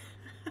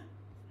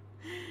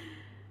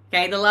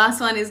 Okay, the last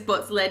one is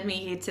what's led me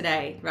here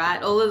today,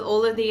 right?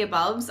 All of the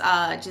aboves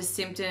are just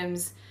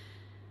symptoms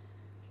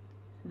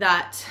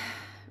that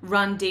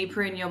run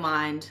deeper in your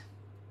mind.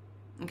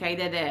 Okay,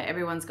 they're there.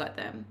 Everyone's got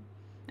them.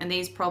 And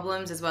these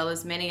problems, as well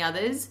as many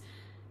others,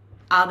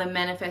 are the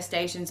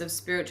manifestations of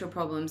spiritual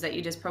problems that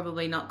you're just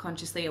probably not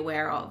consciously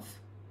aware of.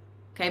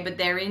 Okay, but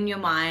they're in your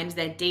mind,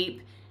 they're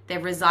deep, they're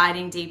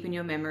residing deep in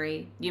your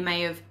memory. You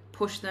may have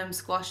pushed them,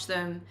 squashed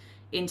them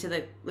into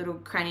the little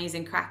crannies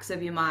and cracks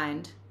of your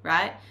mind,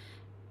 right?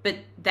 But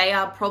they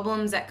are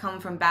problems that come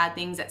from bad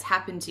things that's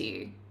happened to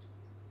you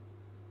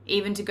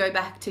even to go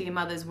back to your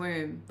mother's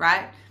womb,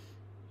 right?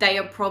 They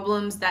are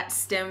problems that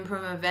stem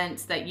from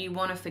events that you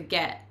want to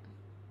forget,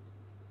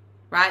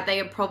 right? They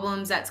are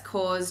problems that's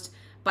caused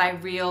by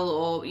real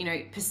or,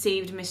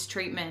 perceived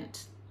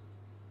mistreatment.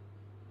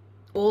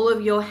 All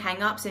of your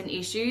hang-ups and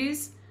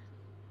issues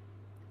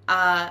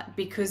are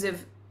because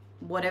of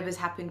whatever's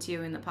happened to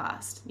you in the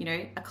past.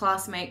 A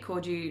classmate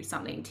called you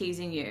something,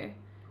 teasing you,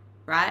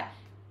 right?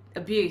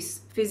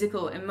 Abuse,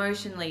 physical,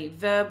 emotionally,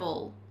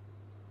 verbal,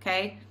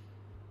 okay?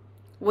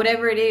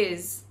 Whatever it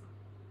is,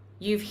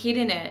 you've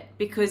hidden it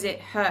because it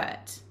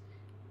hurt.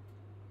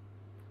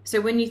 So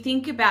when you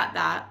think about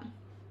that,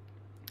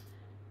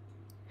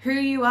 who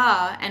you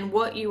are and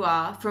what you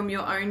are from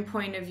your own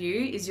point of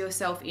view is your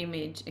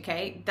self-image,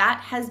 okay?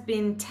 That has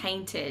been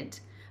tainted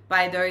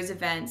by those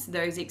events,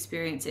 those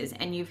experiences,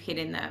 and you've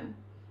hidden them.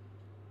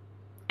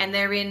 And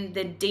they're in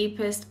the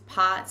deepest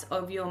parts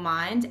of your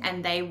mind,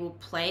 and they will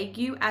plague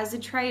you as a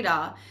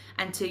trader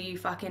until you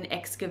fucking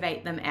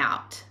excavate them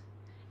out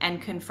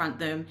and confront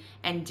them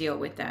and deal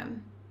with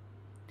them.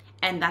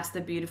 And that's the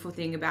beautiful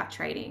thing about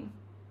trading.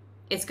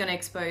 It's going to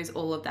expose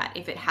all of that.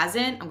 If it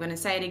hasn't, I'm going to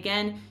say it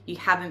again, you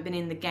haven't been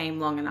in the game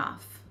long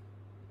enough.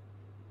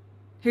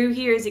 Who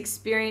here is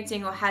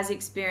experiencing or has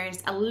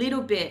experienced a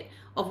little bit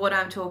of what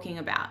I'm talking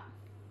about?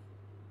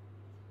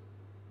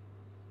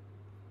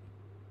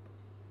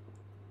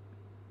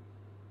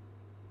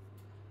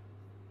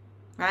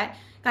 Right?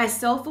 Guys,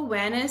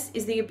 self-awareness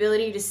is the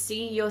ability to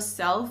see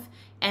yourself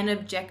and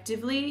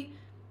objectively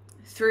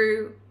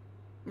through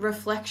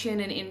reflection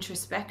and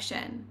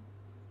introspection.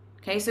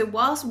 Okay, so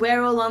whilst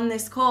we're all on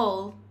this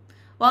call,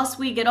 whilst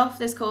we get off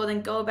this call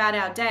and go about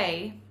our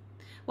day,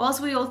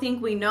 whilst we all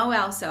think we know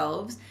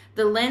ourselves,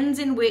 the lens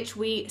in which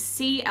we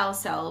see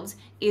ourselves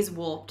is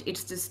warped,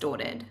 it's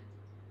distorted.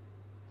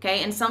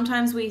 Okay, and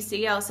sometimes we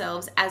see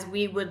ourselves as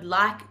we would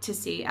like to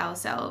see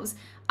ourselves.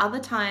 Other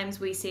times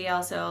we see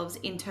ourselves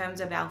in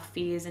terms of our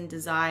fears and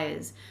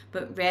desires,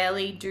 but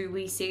rarely do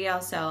we see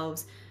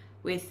ourselves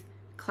with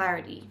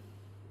clarity.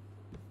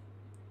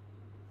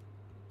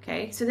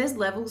 Okay, so there's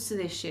levels to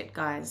this shit,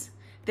 guys.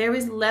 There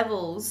is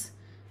levels.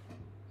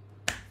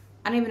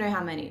 I don't even know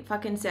how many.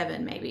 Fucking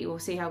 7, maybe. We'll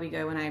see how we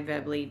go when I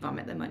verbally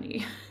vomit them on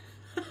you.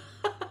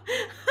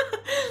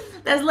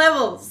 There's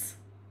levels,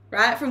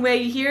 right? From where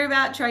you hear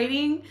about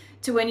trading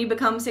to when you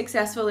become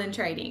successful in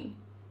trading,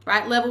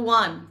 right? Level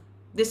 1,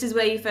 this is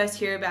where you first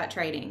hear about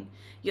trading.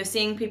 You're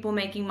seeing people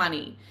making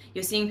money.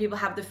 You're seeing people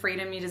have the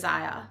freedom you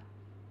desire.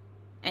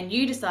 And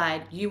you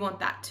decide you want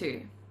that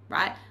too,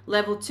 right?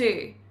 Level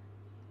 2,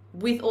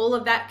 with all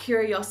of that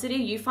curiosity,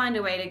 you find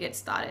a way to get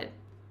started.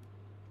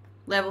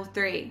 Level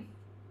 3,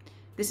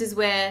 this is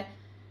where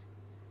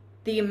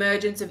the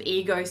emergence of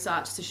ego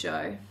starts to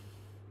show,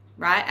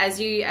 right? As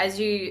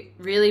you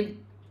really,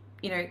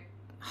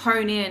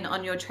 hone in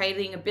on your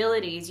trading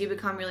abilities, you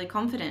become really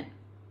confident,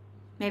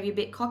 maybe a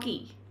bit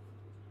cocky,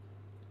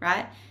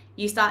 right?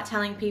 You start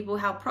telling people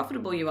how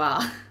profitable you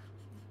are,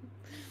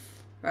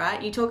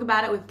 right? You talk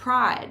about it with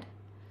pride,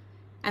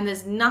 and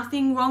there's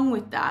nothing wrong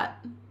with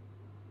that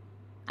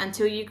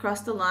until you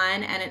cross the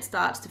line and it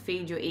starts to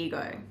feed your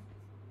ego.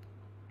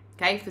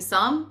 Okay, for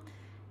some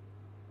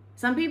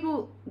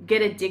people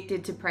get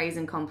addicted to praise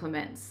and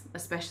compliments,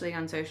 especially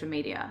on social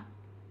media.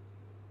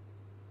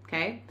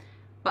 Okay,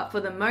 but for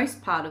the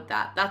most part of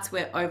that's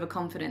where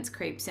overconfidence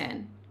creeps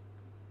in.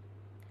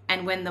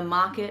 And when the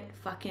market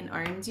fucking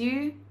owns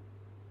you,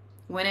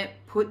 when it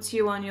puts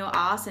you on your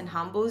ass and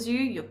humbles you,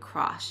 you're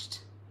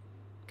crushed.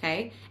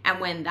 Okay, and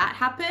when that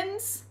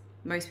happens,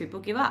 most people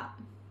give up.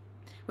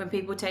 When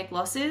people take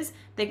losses,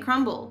 they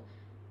crumble.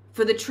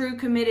 For the true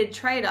committed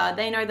trader,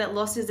 they know that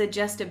losses are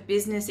just a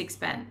business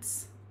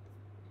expense.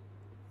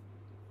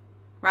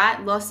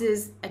 Right?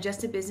 Losses are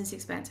just a business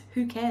expense.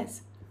 Who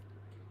cares?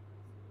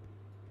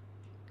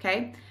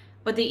 Okay?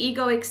 But the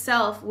ego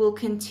itself will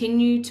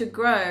continue to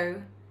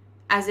grow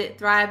as it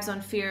thrives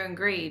on fear and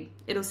greed.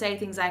 It'll say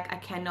things like, I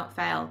cannot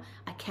fail.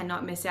 I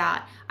cannot miss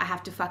out. I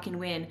have to fucking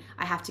win.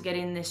 I have to get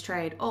in this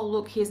trade. Oh,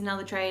 look, here's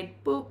another trade.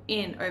 Boop,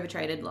 in,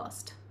 overtraded,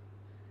 lost.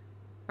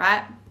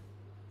 Right?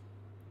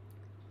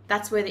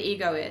 That's where the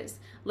ego is.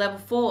 Level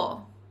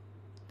 4.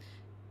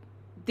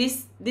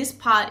 This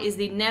part is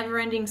the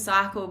never-ending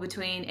cycle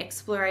between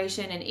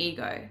exploration and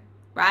ego,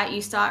 right?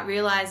 You start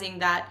realizing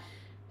that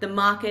the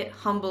market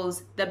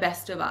humbles the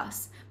best of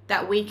us,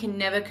 that we can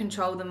never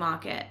control the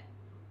market,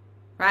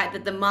 right?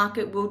 That the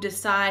market will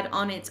decide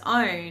on its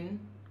own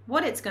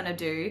what it's going to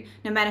do,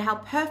 no matter how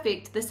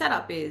perfect the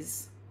setup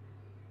is.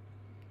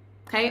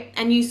 Okay,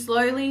 and you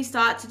slowly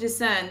start to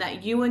discern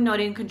that you are not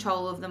in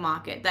control of the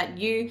market, that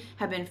you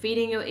have been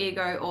feeding your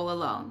ego all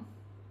along.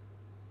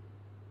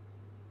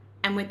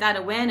 And with that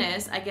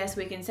awareness, I guess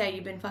we can say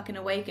you've been fucking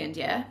awakened,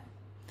 yeah?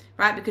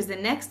 Right, because the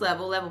next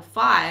level, level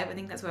 5, I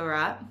think that's where we're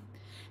at,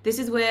 this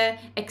is where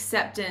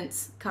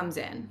acceptance comes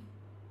in,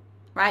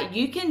 right?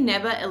 You can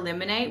never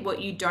eliminate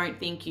what you don't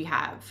think you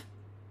have.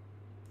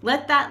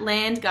 Let that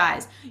land,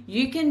 guys.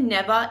 You can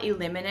never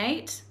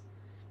eliminate...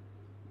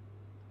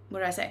 What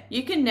did I say?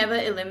 You can never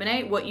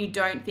eliminate what you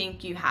don't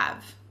think you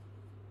have.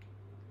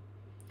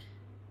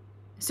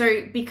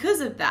 So because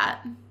of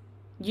that,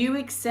 you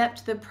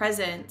accept the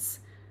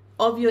presence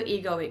of your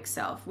egoic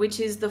self, which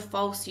is the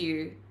false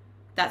you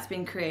that's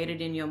been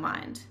created in your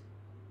mind,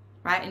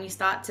 right? And you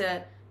start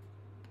to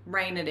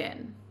rein it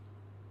in.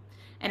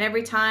 And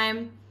every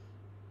time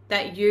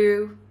that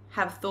you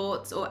have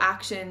thoughts or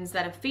actions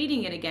that are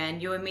feeding it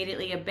again, you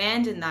immediately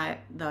abandon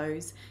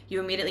those. You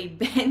immediately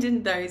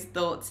abandon those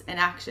thoughts and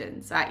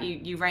actions, right?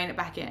 You rein it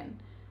back in,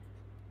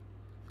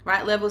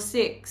 right? Level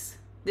 6,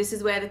 this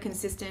is where the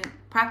consistent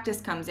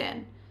practice comes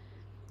in,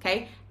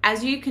 okay?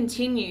 As you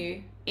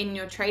continue in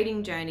your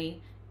trading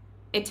journey,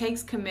 it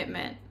takes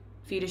commitment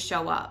for you to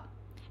show up.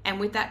 And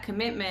with that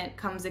commitment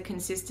comes a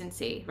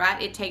consistency,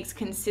 right? It takes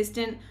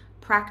consistent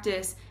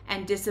practice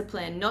and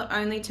discipline, not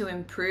only to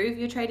improve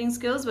your trading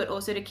skills, but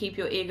also to keep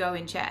your ego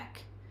in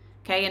check,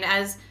 okay? And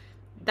as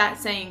that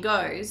saying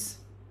goes,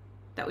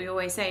 that we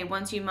always say,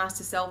 once you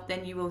master self,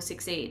 then you will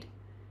succeed,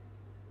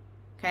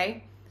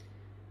 okay?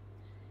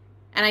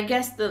 And I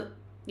guess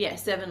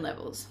 7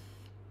 levels.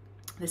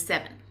 The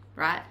 7,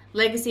 right?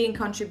 Legacy and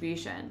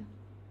contribution.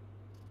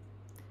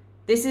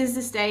 This is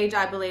the stage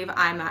I believe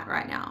I'm at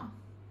right now.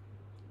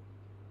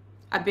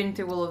 I've been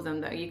through all of them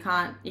though. You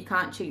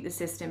can't cheat the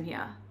system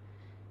here.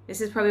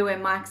 This is probably where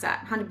Mike's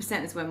at.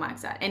 100% is where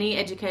Mike's at. Any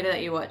educator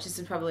that you watch, this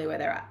is probably where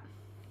they're at.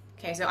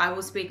 Okay, so I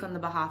will speak on the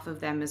behalf of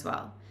them as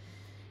well.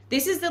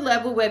 This is the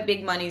level where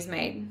big money's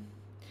made,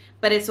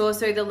 but it's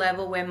also the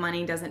level where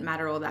money doesn't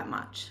matter all that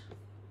much.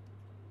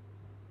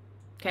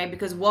 Okay,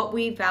 because what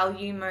we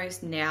value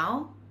most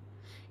now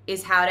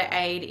is how to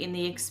aid in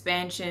the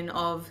expansion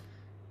of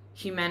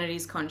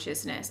humanity's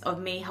consciousness,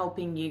 of me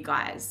helping you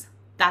guys.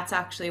 That's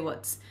actually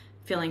what's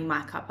filling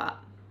my cup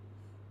up.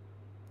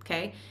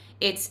 Okay,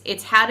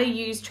 it's how to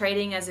use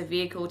trading as a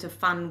vehicle to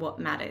fund what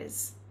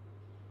matters.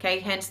 Okay,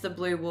 hence the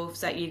blue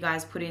wolves that you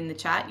guys put in the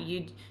chat.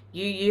 You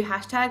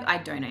hashtag I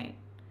donate.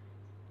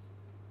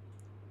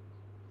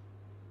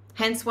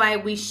 Hence why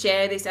we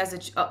share this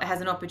as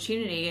an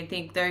opportunity and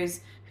think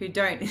those who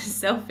don't is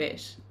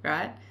selfish,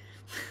 right?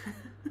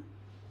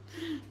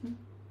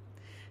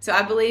 So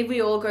I believe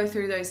we all go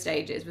through those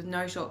stages with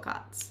no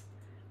shortcuts,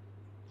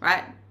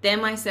 right? They're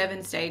my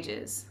 7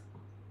 stages.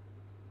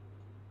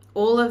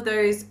 All of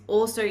those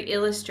also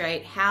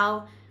illustrate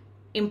how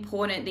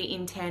important the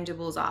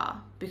intangibles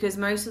are, because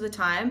most of the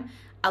time,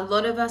 a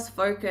lot of us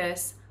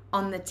focus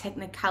on the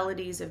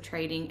technicalities of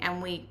trading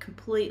and we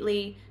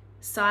completely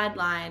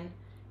sideline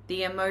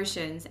the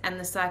emotions and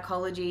the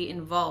psychology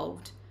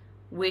involved,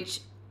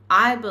 which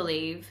I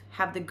believe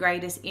have the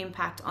greatest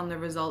impact on the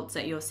results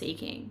that you're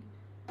seeking.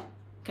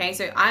 Okay,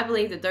 so I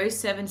believe that those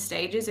 7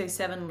 stages, those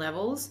 7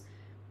 levels,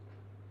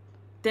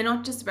 they're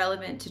not just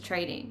relevant to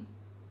trading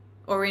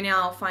or in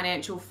our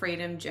financial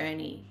freedom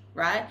journey,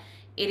 right?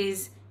 It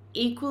is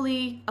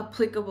equally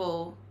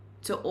applicable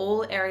to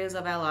all areas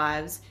of our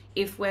lives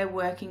if we're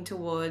working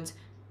towards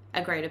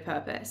a greater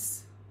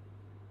purpose.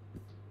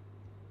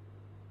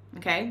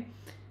 Okay,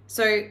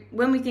 so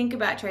when we think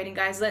about trading,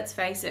 guys, let's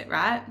face it,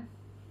 right?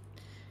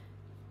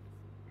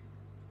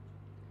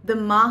 The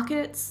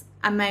markets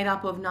are made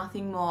up of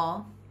nothing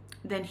more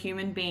than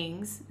human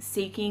beings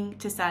seeking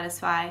to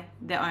satisfy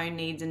their own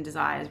needs and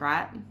desires,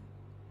 right?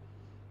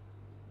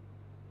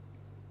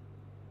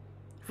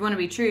 If we want to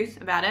be truth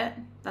about it,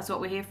 that's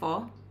what we're here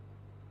for.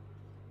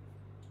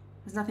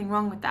 There's nothing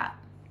wrong with that.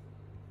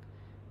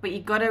 But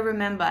you got to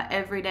remember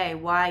every day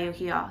why you're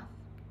here.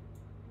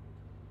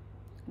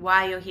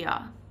 Why you're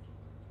here.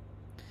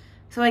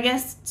 So I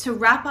guess to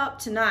wrap up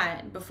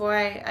tonight, before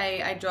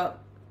I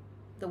drop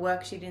the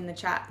worksheet in the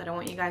chat that I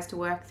want you guys to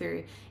work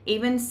through,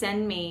 even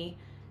send me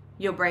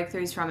your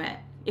breakthroughs from it.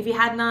 If you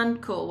had none,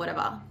 cool,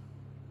 whatever.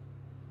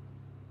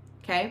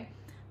 Okay?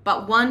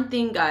 But one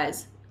thing,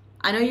 guys,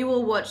 I know you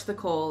all watch the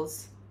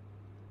calls.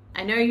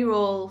 I know you're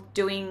all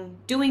doing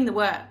the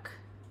work.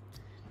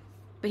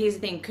 But here's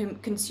the thing,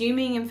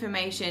 consuming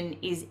information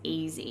is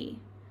easy,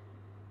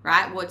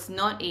 right? What's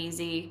not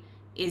easy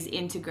is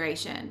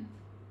integration,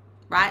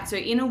 right? So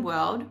in our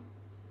world,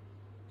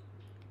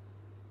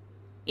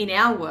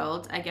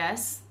 I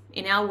guess,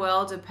 in our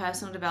world of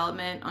personal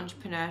development,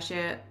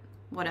 entrepreneurship,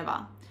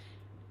 whatever,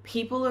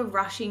 people are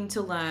rushing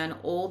to learn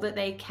all that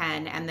they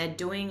can and they're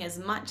doing as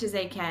much as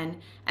they can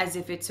as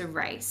if it's a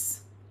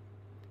race.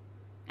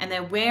 And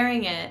they're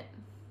wearing it.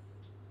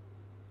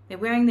 They're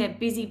wearing their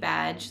busy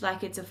badge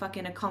like it's a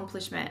fucking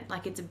accomplishment,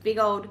 like it's a big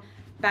old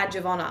badge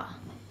of honor.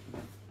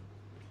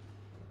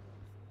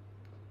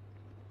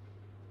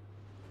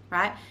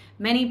 Right?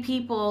 Many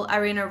people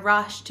are in a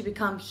rush to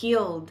become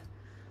healed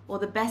or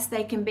the best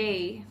they can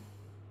be.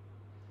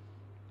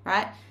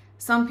 Right?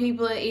 Some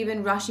people are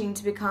even rushing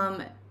to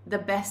become the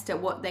best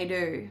at what they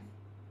do.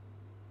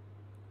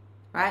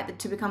 Right?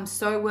 To become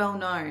so well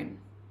known,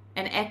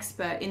 an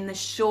expert in the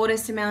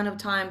shortest amount of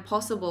time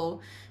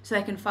possible so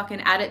they can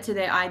fucking add it to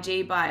their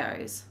IG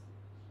bios.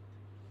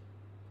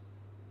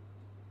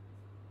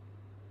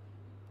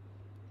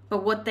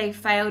 But what they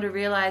fail to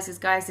realize is,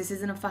 guys, this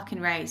isn't a fucking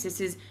race.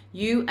 This is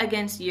you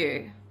against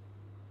you.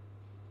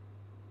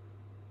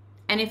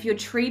 And if you're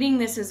treating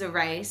this as a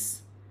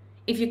race,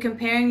 If you're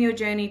comparing your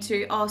journey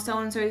to, oh,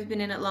 so-and-so's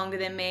been in it longer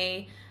than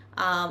me,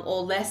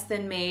 or less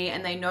than me,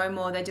 and they know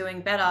more, they're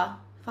doing better,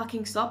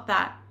 fucking stop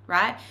that,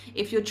 right?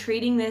 If you're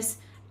treating this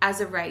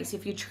as a race,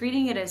 if you're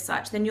treating it as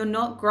such, then you're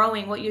not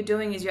growing. What you're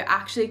doing is you're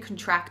actually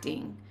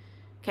contracting,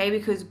 okay?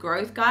 Because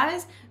growth,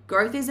 guys,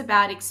 growth is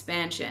about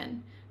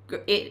expansion.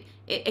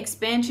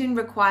 Expansion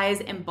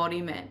requires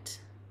embodiment,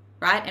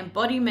 right?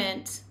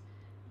 Embodiment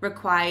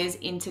requires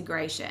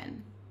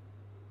integration.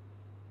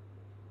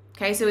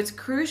 Okay, so it's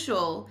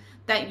crucial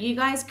that you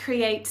guys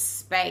create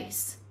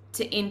space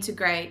to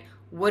integrate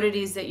what it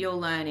is that you're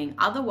learning.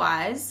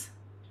 Otherwise,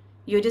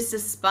 you're just a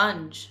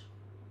sponge.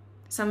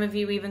 Some of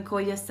you even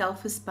call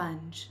yourself a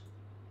sponge.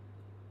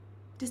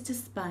 Just a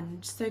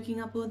sponge,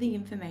 soaking up all the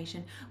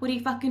information. What are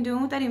you fucking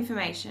doing with that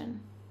information?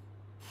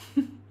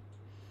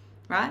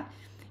 Right?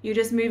 You're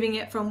just moving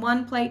it from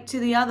one plate to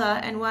the other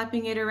and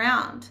wiping it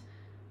around,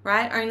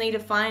 right? Only to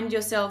find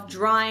yourself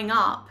drying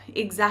up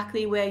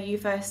exactly where you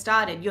first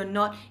started. You're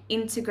not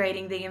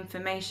integrating the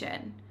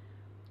information.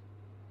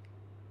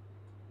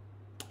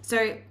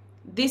 So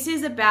this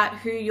is about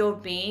who you're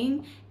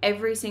being in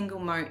every single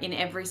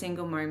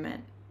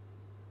moment.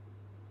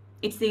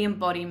 It's the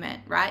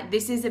embodiment, right?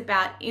 This is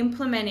about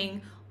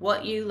implementing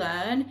what you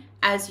learn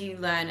as you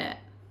learn it.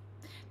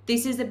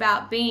 This is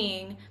about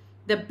being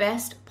the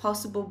best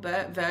possible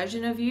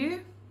version of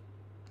you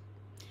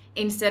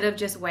instead of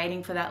just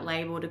waiting for that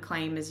label to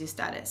claim as your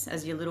status,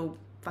 as your little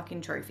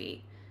fucking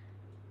trophy.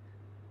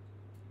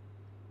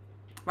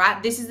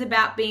 Right? This is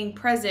about being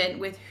present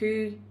with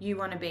who you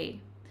want to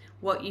be,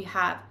 what you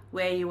have,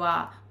 where you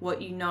are,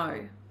 what you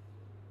know,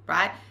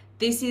 right?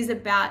 This is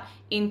about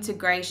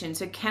integration.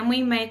 So can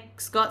we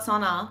make Scott's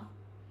honor,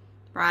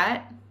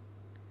 right?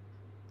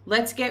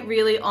 Let's get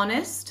really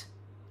honest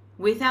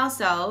with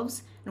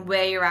ourselves and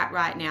where you're at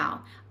right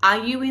now. Are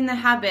you in the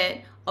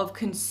habit of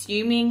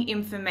consuming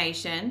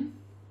information,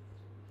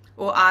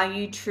 or are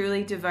you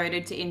truly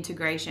devoted to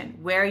integration?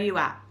 Where are you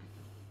at?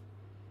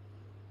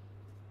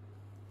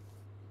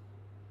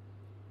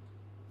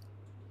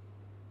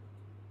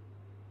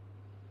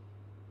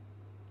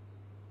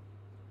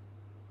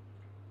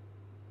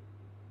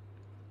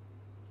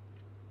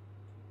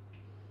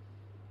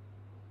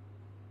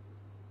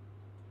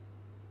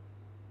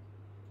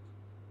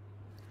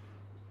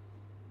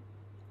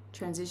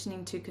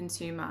 Transitioning to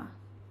consumer.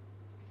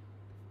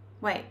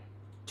 Wait,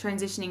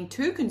 transitioning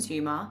to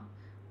consumer?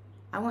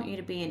 I want you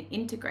to be an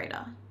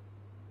integrator.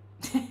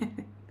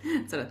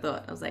 That's what I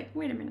thought. I was like,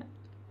 wait a minute.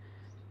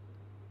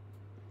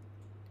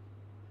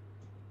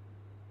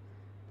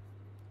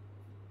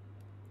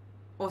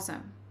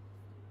 Awesome.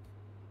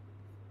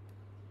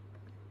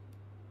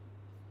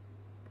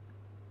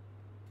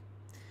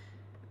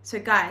 So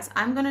guys,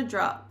 I'm going to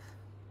drop.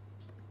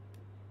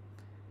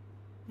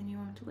 And you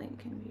want to link,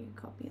 can view,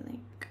 copy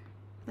link.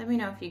 Let me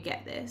know if you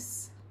get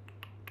this.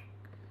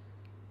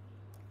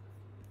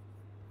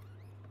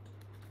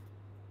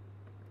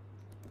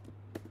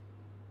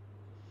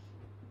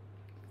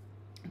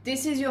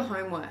 This is your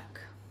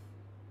homework.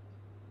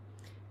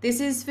 This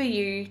is for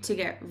you to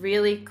get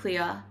really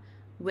clear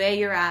where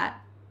you're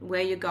at,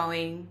 where you're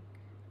going,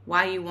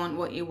 why you want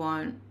what you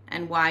want,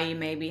 and why you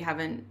maybe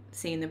haven't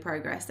seen the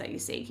progress that you're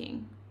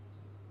seeking.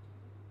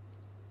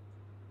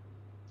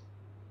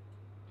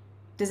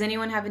 Does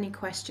anyone have any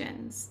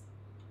questions?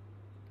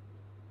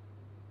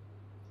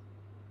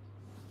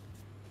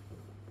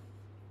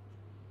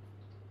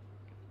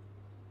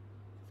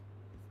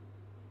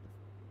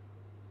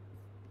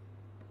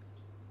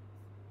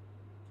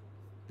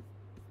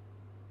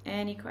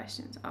 Any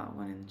questions? Oh,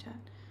 one in the chat.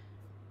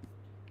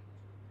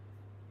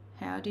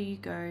 How do you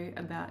go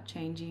about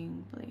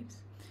changing beliefs?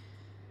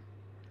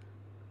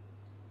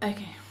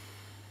 Okay.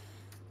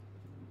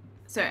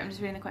 So I'm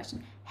just reading the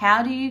question.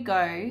 How do you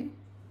go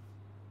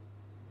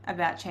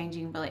about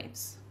changing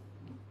beliefs?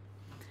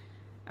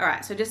 All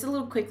right, so just a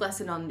little quick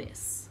lesson on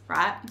this,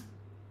 right?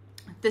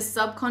 The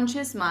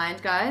subconscious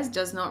mind, guys,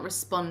 does not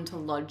respond to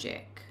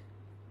logic.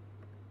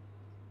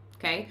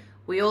 Okay?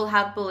 We all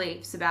have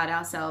beliefs about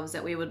ourselves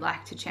that we would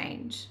like to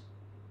change,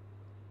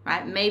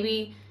 right?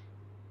 Maybe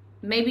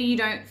you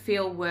don't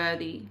feel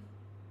worthy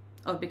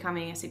of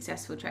becoming a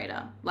successful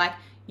trader. Like,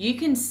 you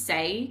can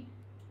say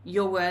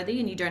you're worthy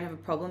and you don't have a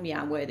problem.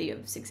 Yeah, I'm worthy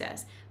of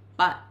success.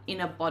 But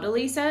in a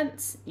bodily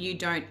sense, you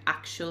don't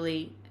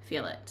actually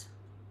feel it,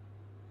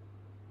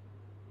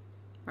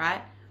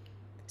 right?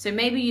 So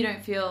maybe you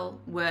don't feel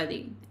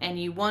worthy and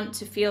you want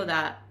to feel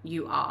that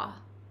you are,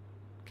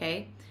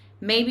 okay?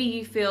 Maybe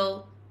you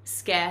feel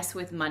scarce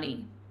with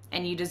money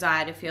and you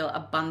desire to feel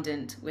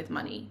abundant with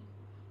money,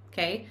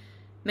 okay?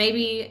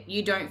 Maybe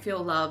you don't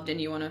feel loved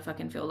and you want to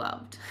fucking feel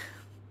loved,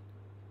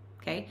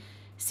 okay?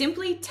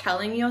 Simply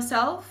telling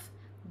yourself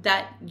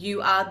that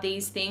you are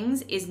these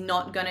things is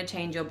not going to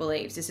change your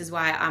beliefs. This is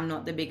why I'm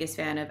not the biggest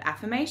fan of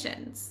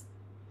affirmations.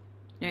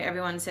 You know,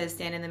 everyone says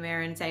stand in the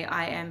mirror and say,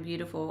 I am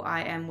beautiful,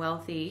 I am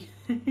wealthy,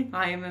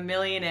 I am a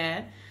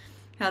millionaire.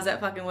 How's that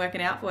fucking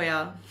working out for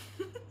you?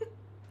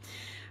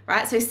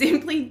 Right? So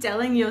simply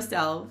telling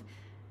yourself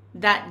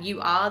that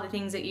you are the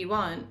things that you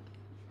want,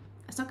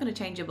 It's not going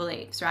to change your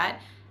beliefs, right?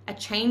 A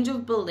change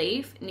of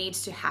belief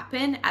needs to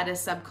happen at a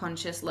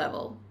subconscious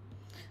level.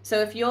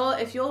 So if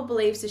your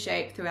beliefs are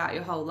shaped throughout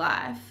your whole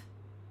life,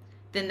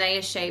 then they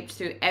are shaped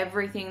through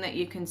everything that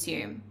you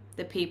consume,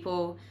 the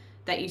people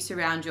that you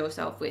surround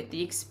yourself with,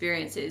 the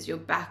experiences, your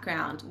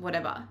background,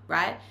 whatever,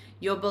 right?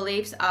 Your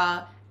beliefs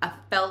are a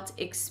felt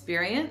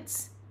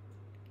experience.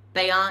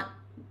 They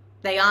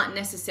aren't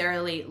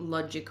necessarily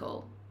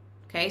logical.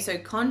 Okay, so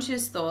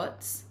conscious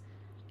thoughts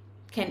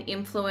can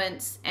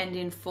influence and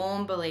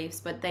inform beliefs,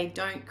 but they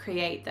don't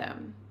create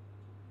them.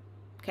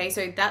 Okay,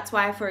 so that's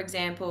why, for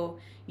example,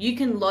 you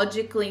can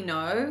logically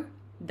know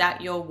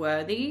that you're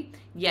worthy,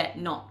 yet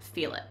not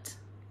feel it.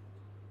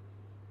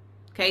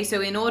 Okay,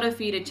 so in order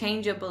for you to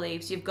change your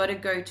beliefs, you've got to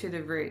go to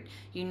the root.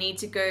 You need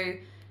to go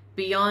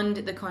beyond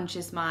the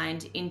conscious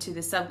mind into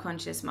the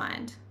subconscious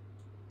mind.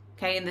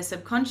 Okay, and the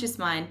subconscious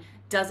mind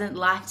doesn't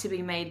like to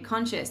be made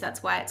conscious.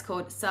 That's why it's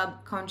called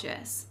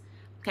subconscious.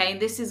 Okay,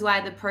 and this is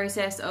why the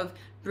process of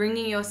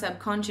bringing your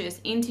subconscious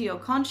into your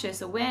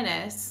conscious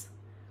awareness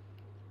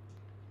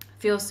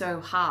feels so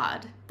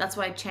hard. That's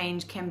why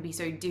change can be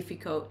so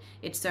difficult.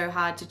 It's so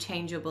hard to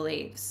change your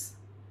beliefs.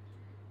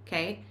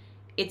 Okay,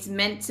 it's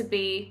meant to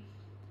be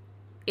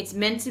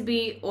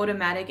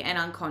automatic and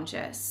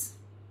unconscious.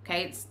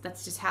 Okay,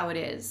 that's just how it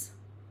is.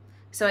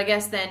 So I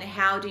guess then,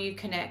 how do you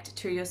connect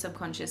to your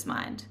subconscious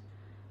mind?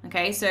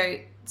 Okay, so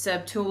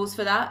some tools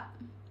for that,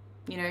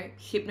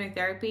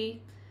 hypnotherapy,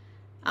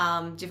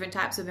 different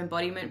types of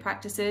embodiment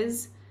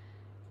practices,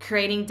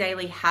 creating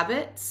daily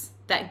habits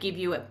that give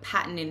you a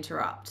pattern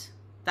interrupt.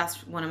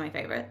 That's one of my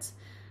favorites.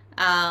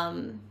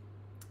 Other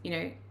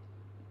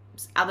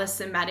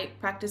somatic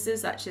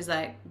practices such as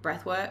like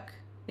breath work,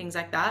 things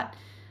like that,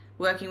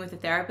 working with a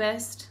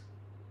therapist.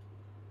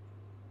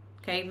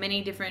 Okay,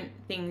 many different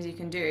things you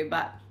can do,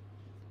 but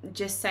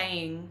just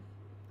saying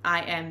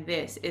I am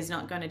this is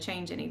not going to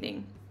change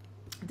anything.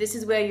 This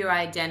is where your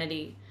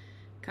identity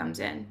comes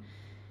in.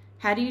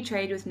 How do you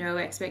trade with no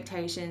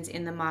expectations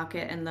in the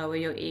market and lower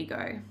your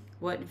ego?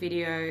 What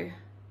video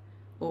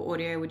or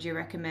audio would you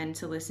recommend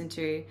to listen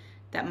to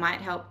that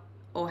might help,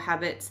 or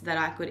habits that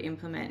I could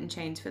implement and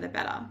change for the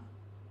better?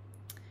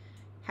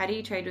 How do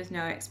you trade with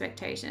no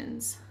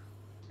expectations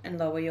and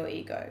lower your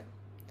ego?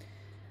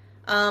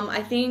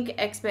 I think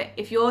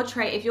if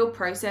you're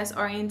process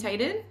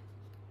orientated,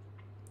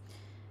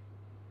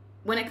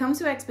 when it comes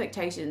to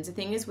expectations, the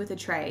thing is with a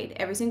trade,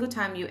 every single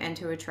time you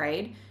enter a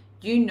trade,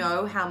 you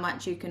know how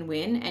much you can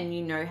win and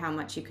you know how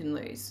much you can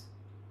lose.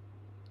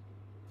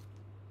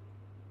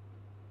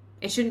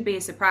 It shouldn't be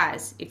a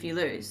surprise if you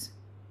lose.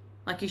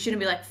 Like, you shouldn't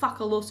be like, fuck,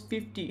 I lost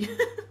 50.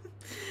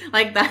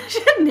 Like, that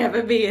should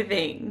never be a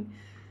thing,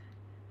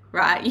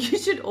 right? You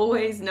should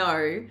always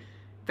know,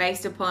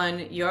 based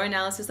upon your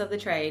analysis of the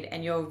trade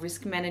and your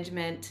risk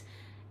management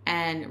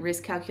and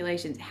risk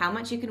calculations, how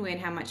much you can win,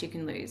 how much you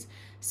can lose.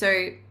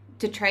 So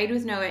to trade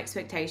with no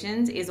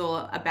expectations is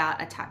all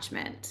about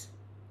attachment,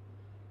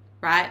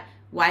 right?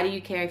 Why do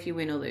you care if you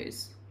win or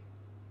lose?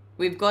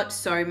 We've got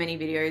so many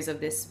videos of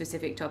this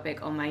specific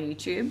topic on my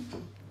YouTube.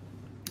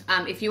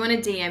 If you want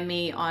to DM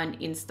me on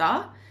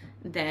Insta,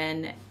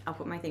 then I'll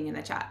put my thing in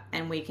the chat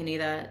and we can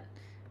either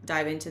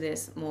dive into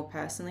this more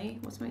personally.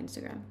 What's my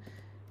Instagram?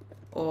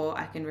 Or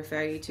I can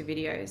refer you to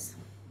videos.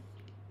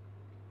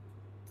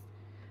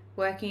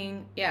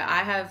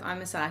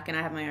 I'm a psych and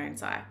I have my own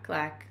psych.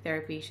 Like,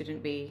 therapy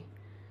shouldn't be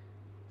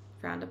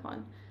frowned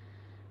upon.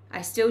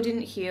 I still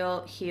didn't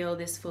heal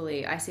this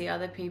fully. I see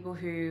other people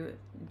who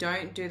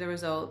don't do the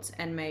results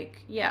and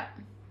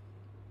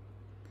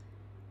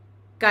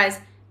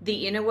Guys,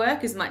 the inner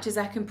work, as much as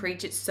I can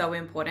preach, it's so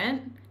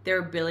important. There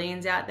are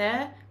billionaires out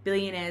there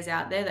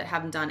that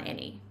haven't done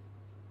any.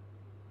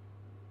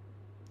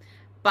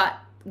 But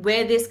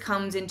where this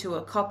comes into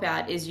a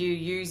cop-out is you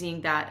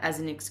using that as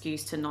an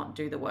excuse to not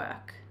do the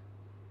work.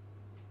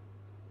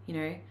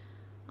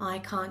 I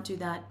can't do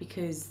that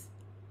because,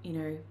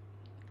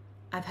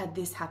 I've had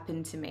this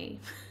happen to me.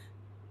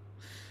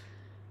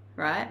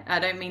 Right? I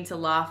don't mean to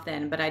laugh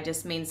then, but I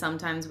just mean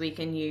sometimes we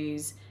can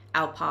use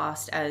our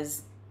past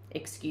as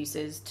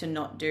excuses to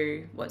not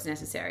do what's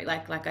necessary.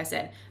 Like I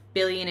said,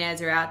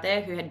 billionaires are out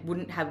there who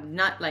wouldn't have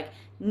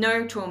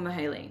no trauma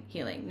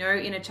healing, no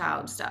inner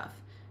child stuff,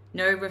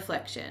 no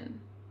reflection.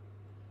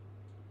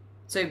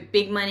 So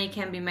big money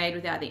can be made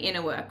without the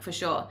inner work, for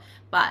sure.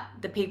 But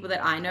the people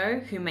that I know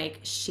who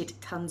make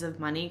shit tons of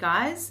money,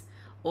 guys,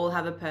 all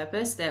have a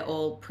purpose. They're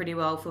all pretty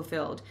well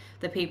fulfilled.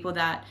 The people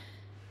that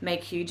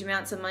make huge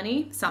amounts of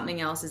money, something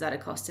else is at a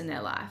cost in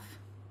their life.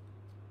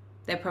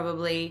 They're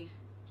probably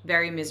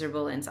very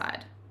miserable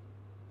inside.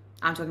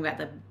 I'm talking about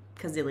the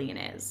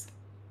gazillionaires.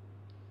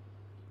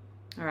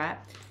 All right.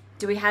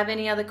 Do we have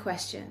any other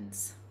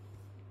questions?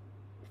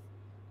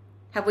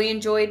 Have we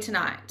enjoyed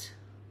tonight?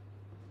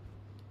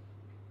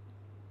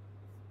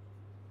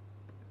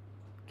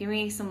 Give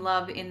me some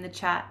love in the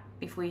chat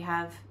if we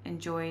have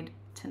enjoyed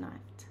tonight.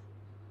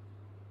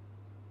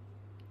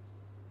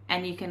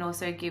 And you can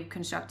also give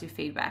constructive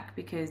feedback,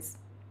 because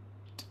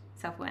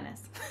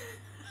self-awareness.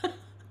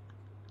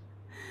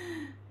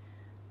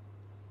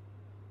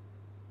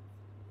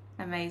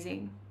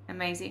 Amazing.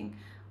 Amazing.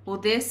 Well,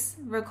 this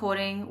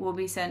recording will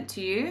be sent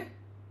to you.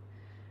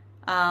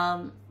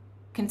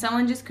 Can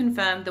someone just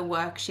confirm the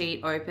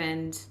worksheet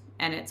opened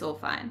and it's all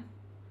fine?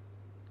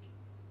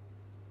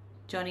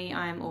 Johnny,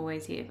 I am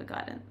always here for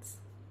guidance.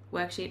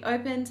 Worksheet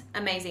opened.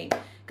 Amazing.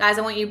 Guys,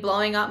 I want you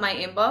blowing up my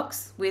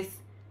inbox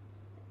with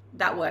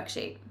that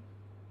worksheet,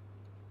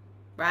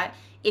 right?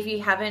 If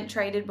you haven't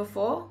traded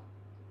before,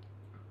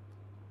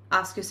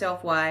 ask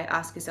yourself why.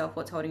 Ask yourself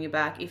what's holding you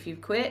back. If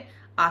you've quit,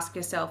 ask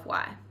yourself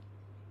why.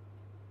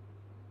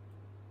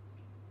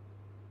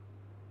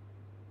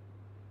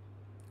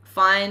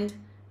 Find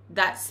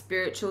that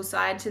spiritual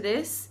side to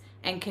this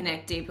and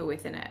connect deeper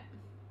within it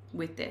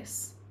with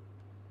this.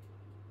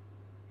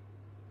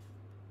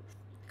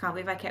 Can't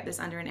believe I kept this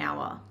under an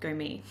hour. Go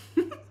me.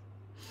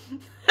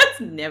 That's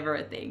never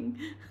a thing.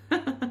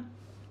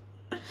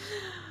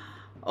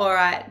 All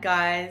right,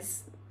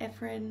 guys.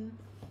 Efren,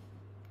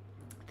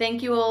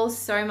 thank you all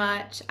so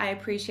much. I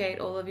appreciate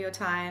all of your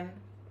time.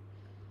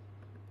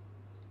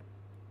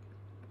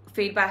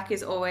 Feedback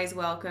is always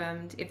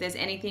welcomed. If there's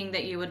anything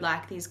that you would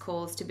like these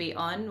calls to be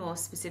on more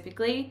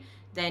specifically,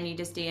 then you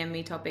just DM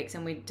me topics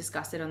and we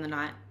discuss it on the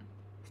night.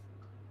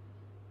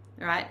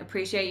 All right,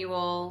 appreciate you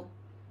all,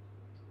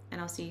 and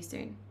I'll see you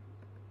soon.